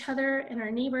of each other and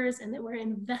our neighbors, and that we're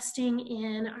investing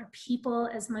in our people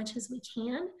as much as we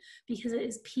can, because it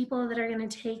is people that are going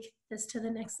to take this to the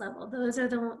next level.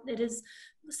 It is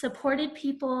supported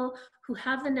people who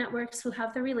have the networks, who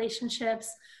have the relationships,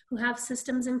 who have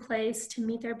systems in place to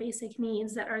meet their basic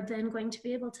needs, that are then going to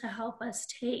be able to help us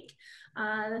take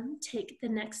the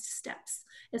next steps.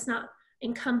 It's not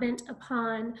incumbent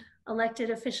upon elected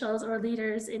officials or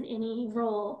leaders in any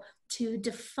role to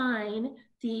define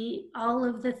all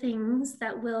of the things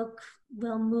that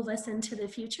will move us into the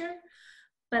future.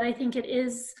 But I think it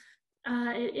is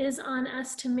on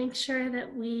us to make sure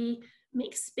that we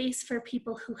make space for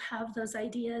people who have those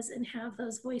ideas and have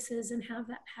those voices and have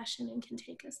that passion and can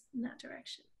take us in that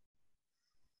direction.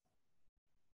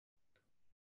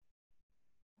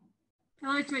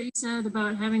 I liked what you said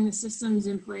about having the systems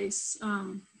in place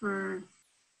for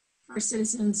our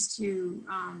citizens to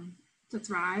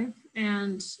thrive.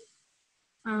 And,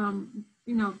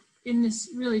 you know, in this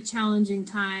really challenging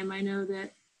time, I know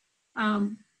that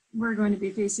we're going to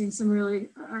be facing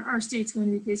our state's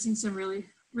going to be facing some really,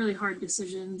 really hard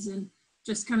decisions, and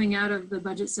just coming out of the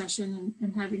budget session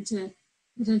and having to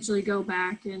potentially go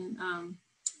back and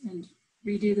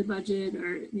redo the budget,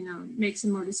 or, you know, make some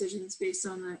more decisions based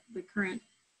on the current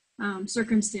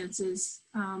circumstances.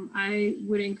 I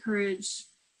would encourage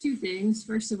two things.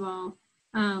 First of all,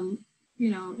 you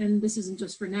know, and this isn't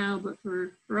just for now, but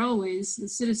for always, the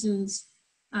citizens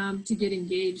to get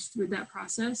engaged with that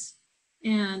process.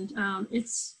 And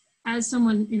it's, as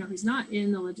someone, you know, who's not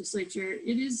in the legislature,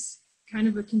 it is kind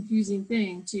of a confusing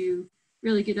thing to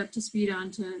really get up to speed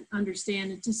on, to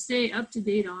understand, and to stay up to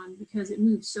date on, because it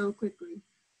moves so quickly.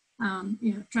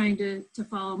 You know, trying to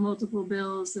follow multiple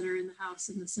bills that are in the House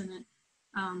and the Senate,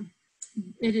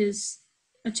 it is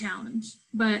a challenge,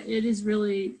 but it is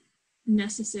really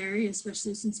necessary,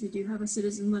 especially since we do have a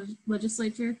citizen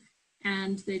legislature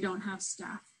and they don't have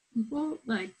staff people,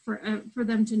 like for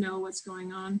them to know what's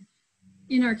going on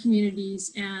in our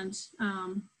communities. And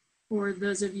for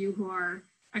those of you who are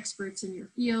experts in your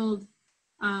field,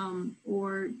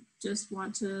 or just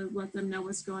want to let them know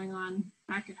what's going on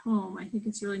back at home, I think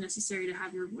it's really necessary to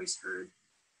have your voice heard.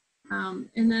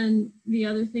 And then the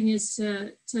other thing is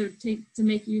to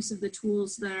make use of the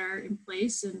tools that are in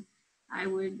place. And I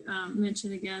would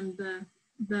mention again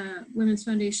the Women's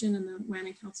Foundation and the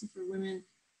Wyoming Council for Women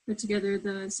put together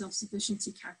the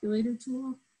self-sufficiency calculator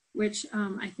tool, which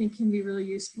I think can be really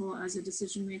useful as a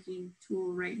decision-making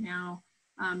tool right now,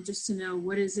 just to know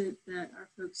what is it that our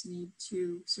folks need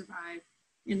to survive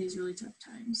in these really tough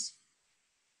times.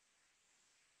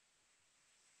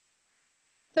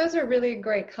 Those are really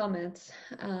great comments,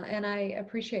 and I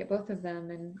appreciate both of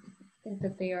them and think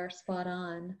that they are spot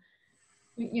on.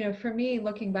 You know, for me,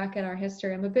 looking back at our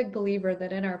history, I'm a big believer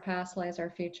that in our past lies our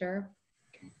future.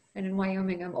 And in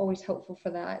Wyoming, I'm always hopeful for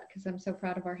that because I'm so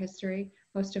proud of our history,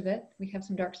 most of it. We have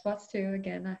some dark spots too.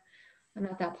 Again, I'm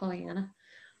not that Pollyanna.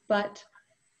 But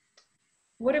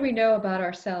what do we know about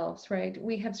ourselves, right?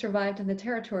 We have survived in the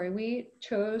territory. We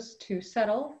chose to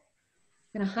settle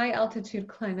in a high altitude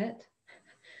climate,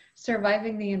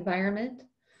 surviving the environment,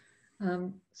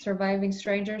 surviving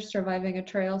strangers, surviving a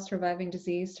trail, surviving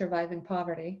disease, surviving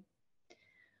poverty.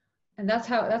 And that's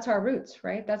our roots,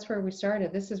 right? That's where we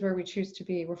started. This is where we choose to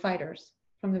be. We're fighters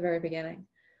from the very beginning.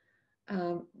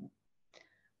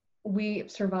 We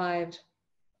survived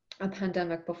a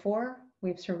pandemic before.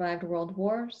 We've survived world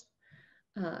wars.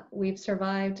 We've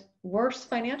survived worse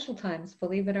financial times.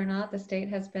 Believe it or not, the state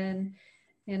has been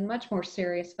in much more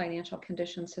serious financial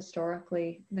conditions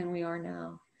historically than we are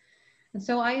now. And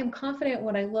so I am confident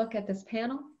when I look at this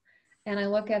panel and I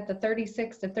look at the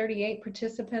 36 to 38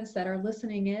 participants that are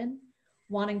listening in,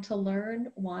 wanting to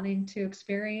learn, wanting to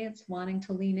experience, wanting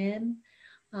to lean in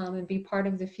and be part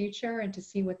of the future and to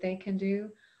see what they can do.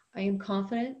 I am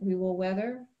confident we will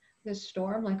weather this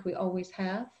storm like we always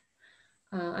have.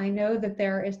 I know that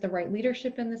there is the right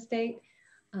leadership in the state,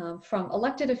 from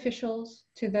elected officials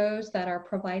to those that are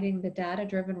providing the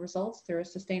data-driven results through a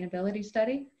sustainability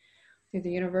study, through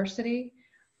the university,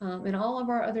 and all of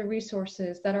our other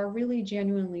resources that are really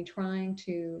genuinely trying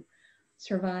to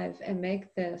survive and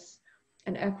make this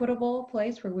an equitable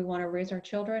place where we want to raise our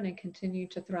children and continue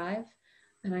to thrive.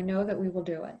 And I know that we will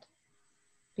do it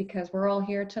because we're all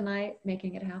here tonight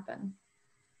making it happen.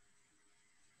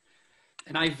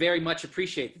 And I very much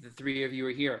appreciate that the three of you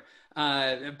are here.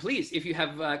 Please, if you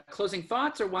have closing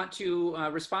thoughts or want to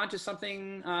respond to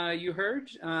something you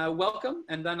heard, welcome,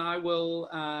 and then I will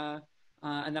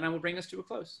bring us to a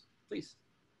close. Please.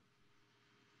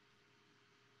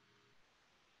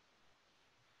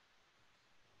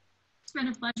 It's been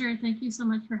a pleasure. Thank you so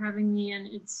much for having me, and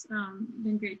it's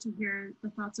been great to hear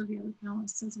the thoughts of the other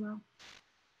panelists as well.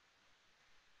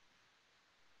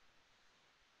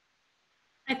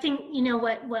 I think, you know,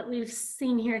 what we've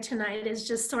seen here tonight is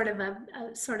just sort of a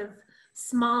sort of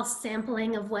small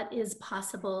sampling of what is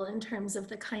possible in terms of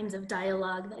the kinds of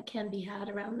dialogue that can be had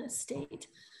around this state.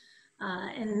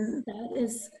 And that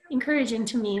is encouraging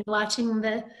to me, watching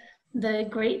the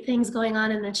great things going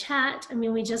on in the chat. I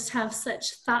mean, we just have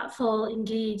such thoughtful,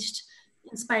 engaged,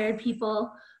 inspired people.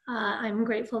 I'm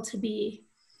grateful to be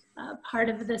part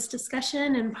of this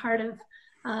discussion and part of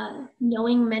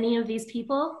knowing many of these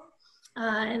people.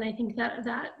 And I think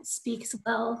that speaks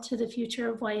well to the future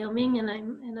of Wyoming, and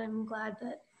I'm glad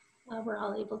that we're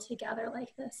all able to gather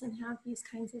like this and have these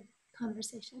kinds of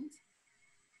conversations.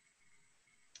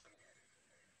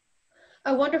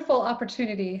 A wonderful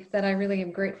opportunity that I really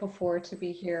am grateful for to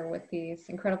be here with these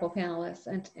incredible panelists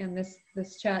and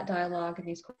this chat dialogue and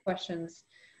these questions.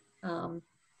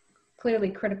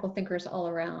 Clearly critical thinkers all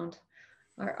around.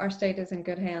 Our state is in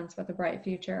good hands with a bright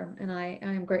future, and I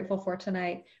am grateful for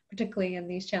tonight, particularly in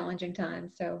these challenging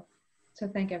times. So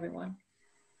thank everyone.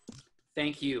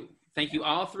 Thank you. Thank you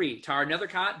all three. Tara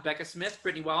Nethercott, Becca Smith,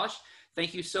 Britney Wallesch,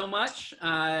 thank you so much.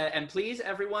 And please,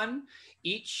 everyone,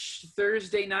 each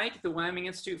Thursday night, the Wyoming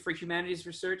Institute for Humanities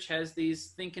Research has these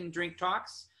Think and Drink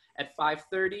talks at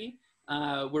 5:30.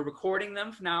 We're recording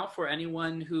them now for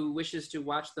anyone who wishes to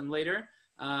watch them later.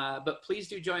 But please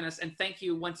do join us. And thank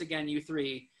you once again, you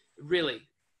three, really,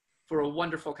 for a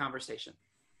wonderful conversation.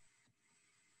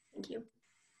 Thank you.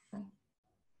 Bye.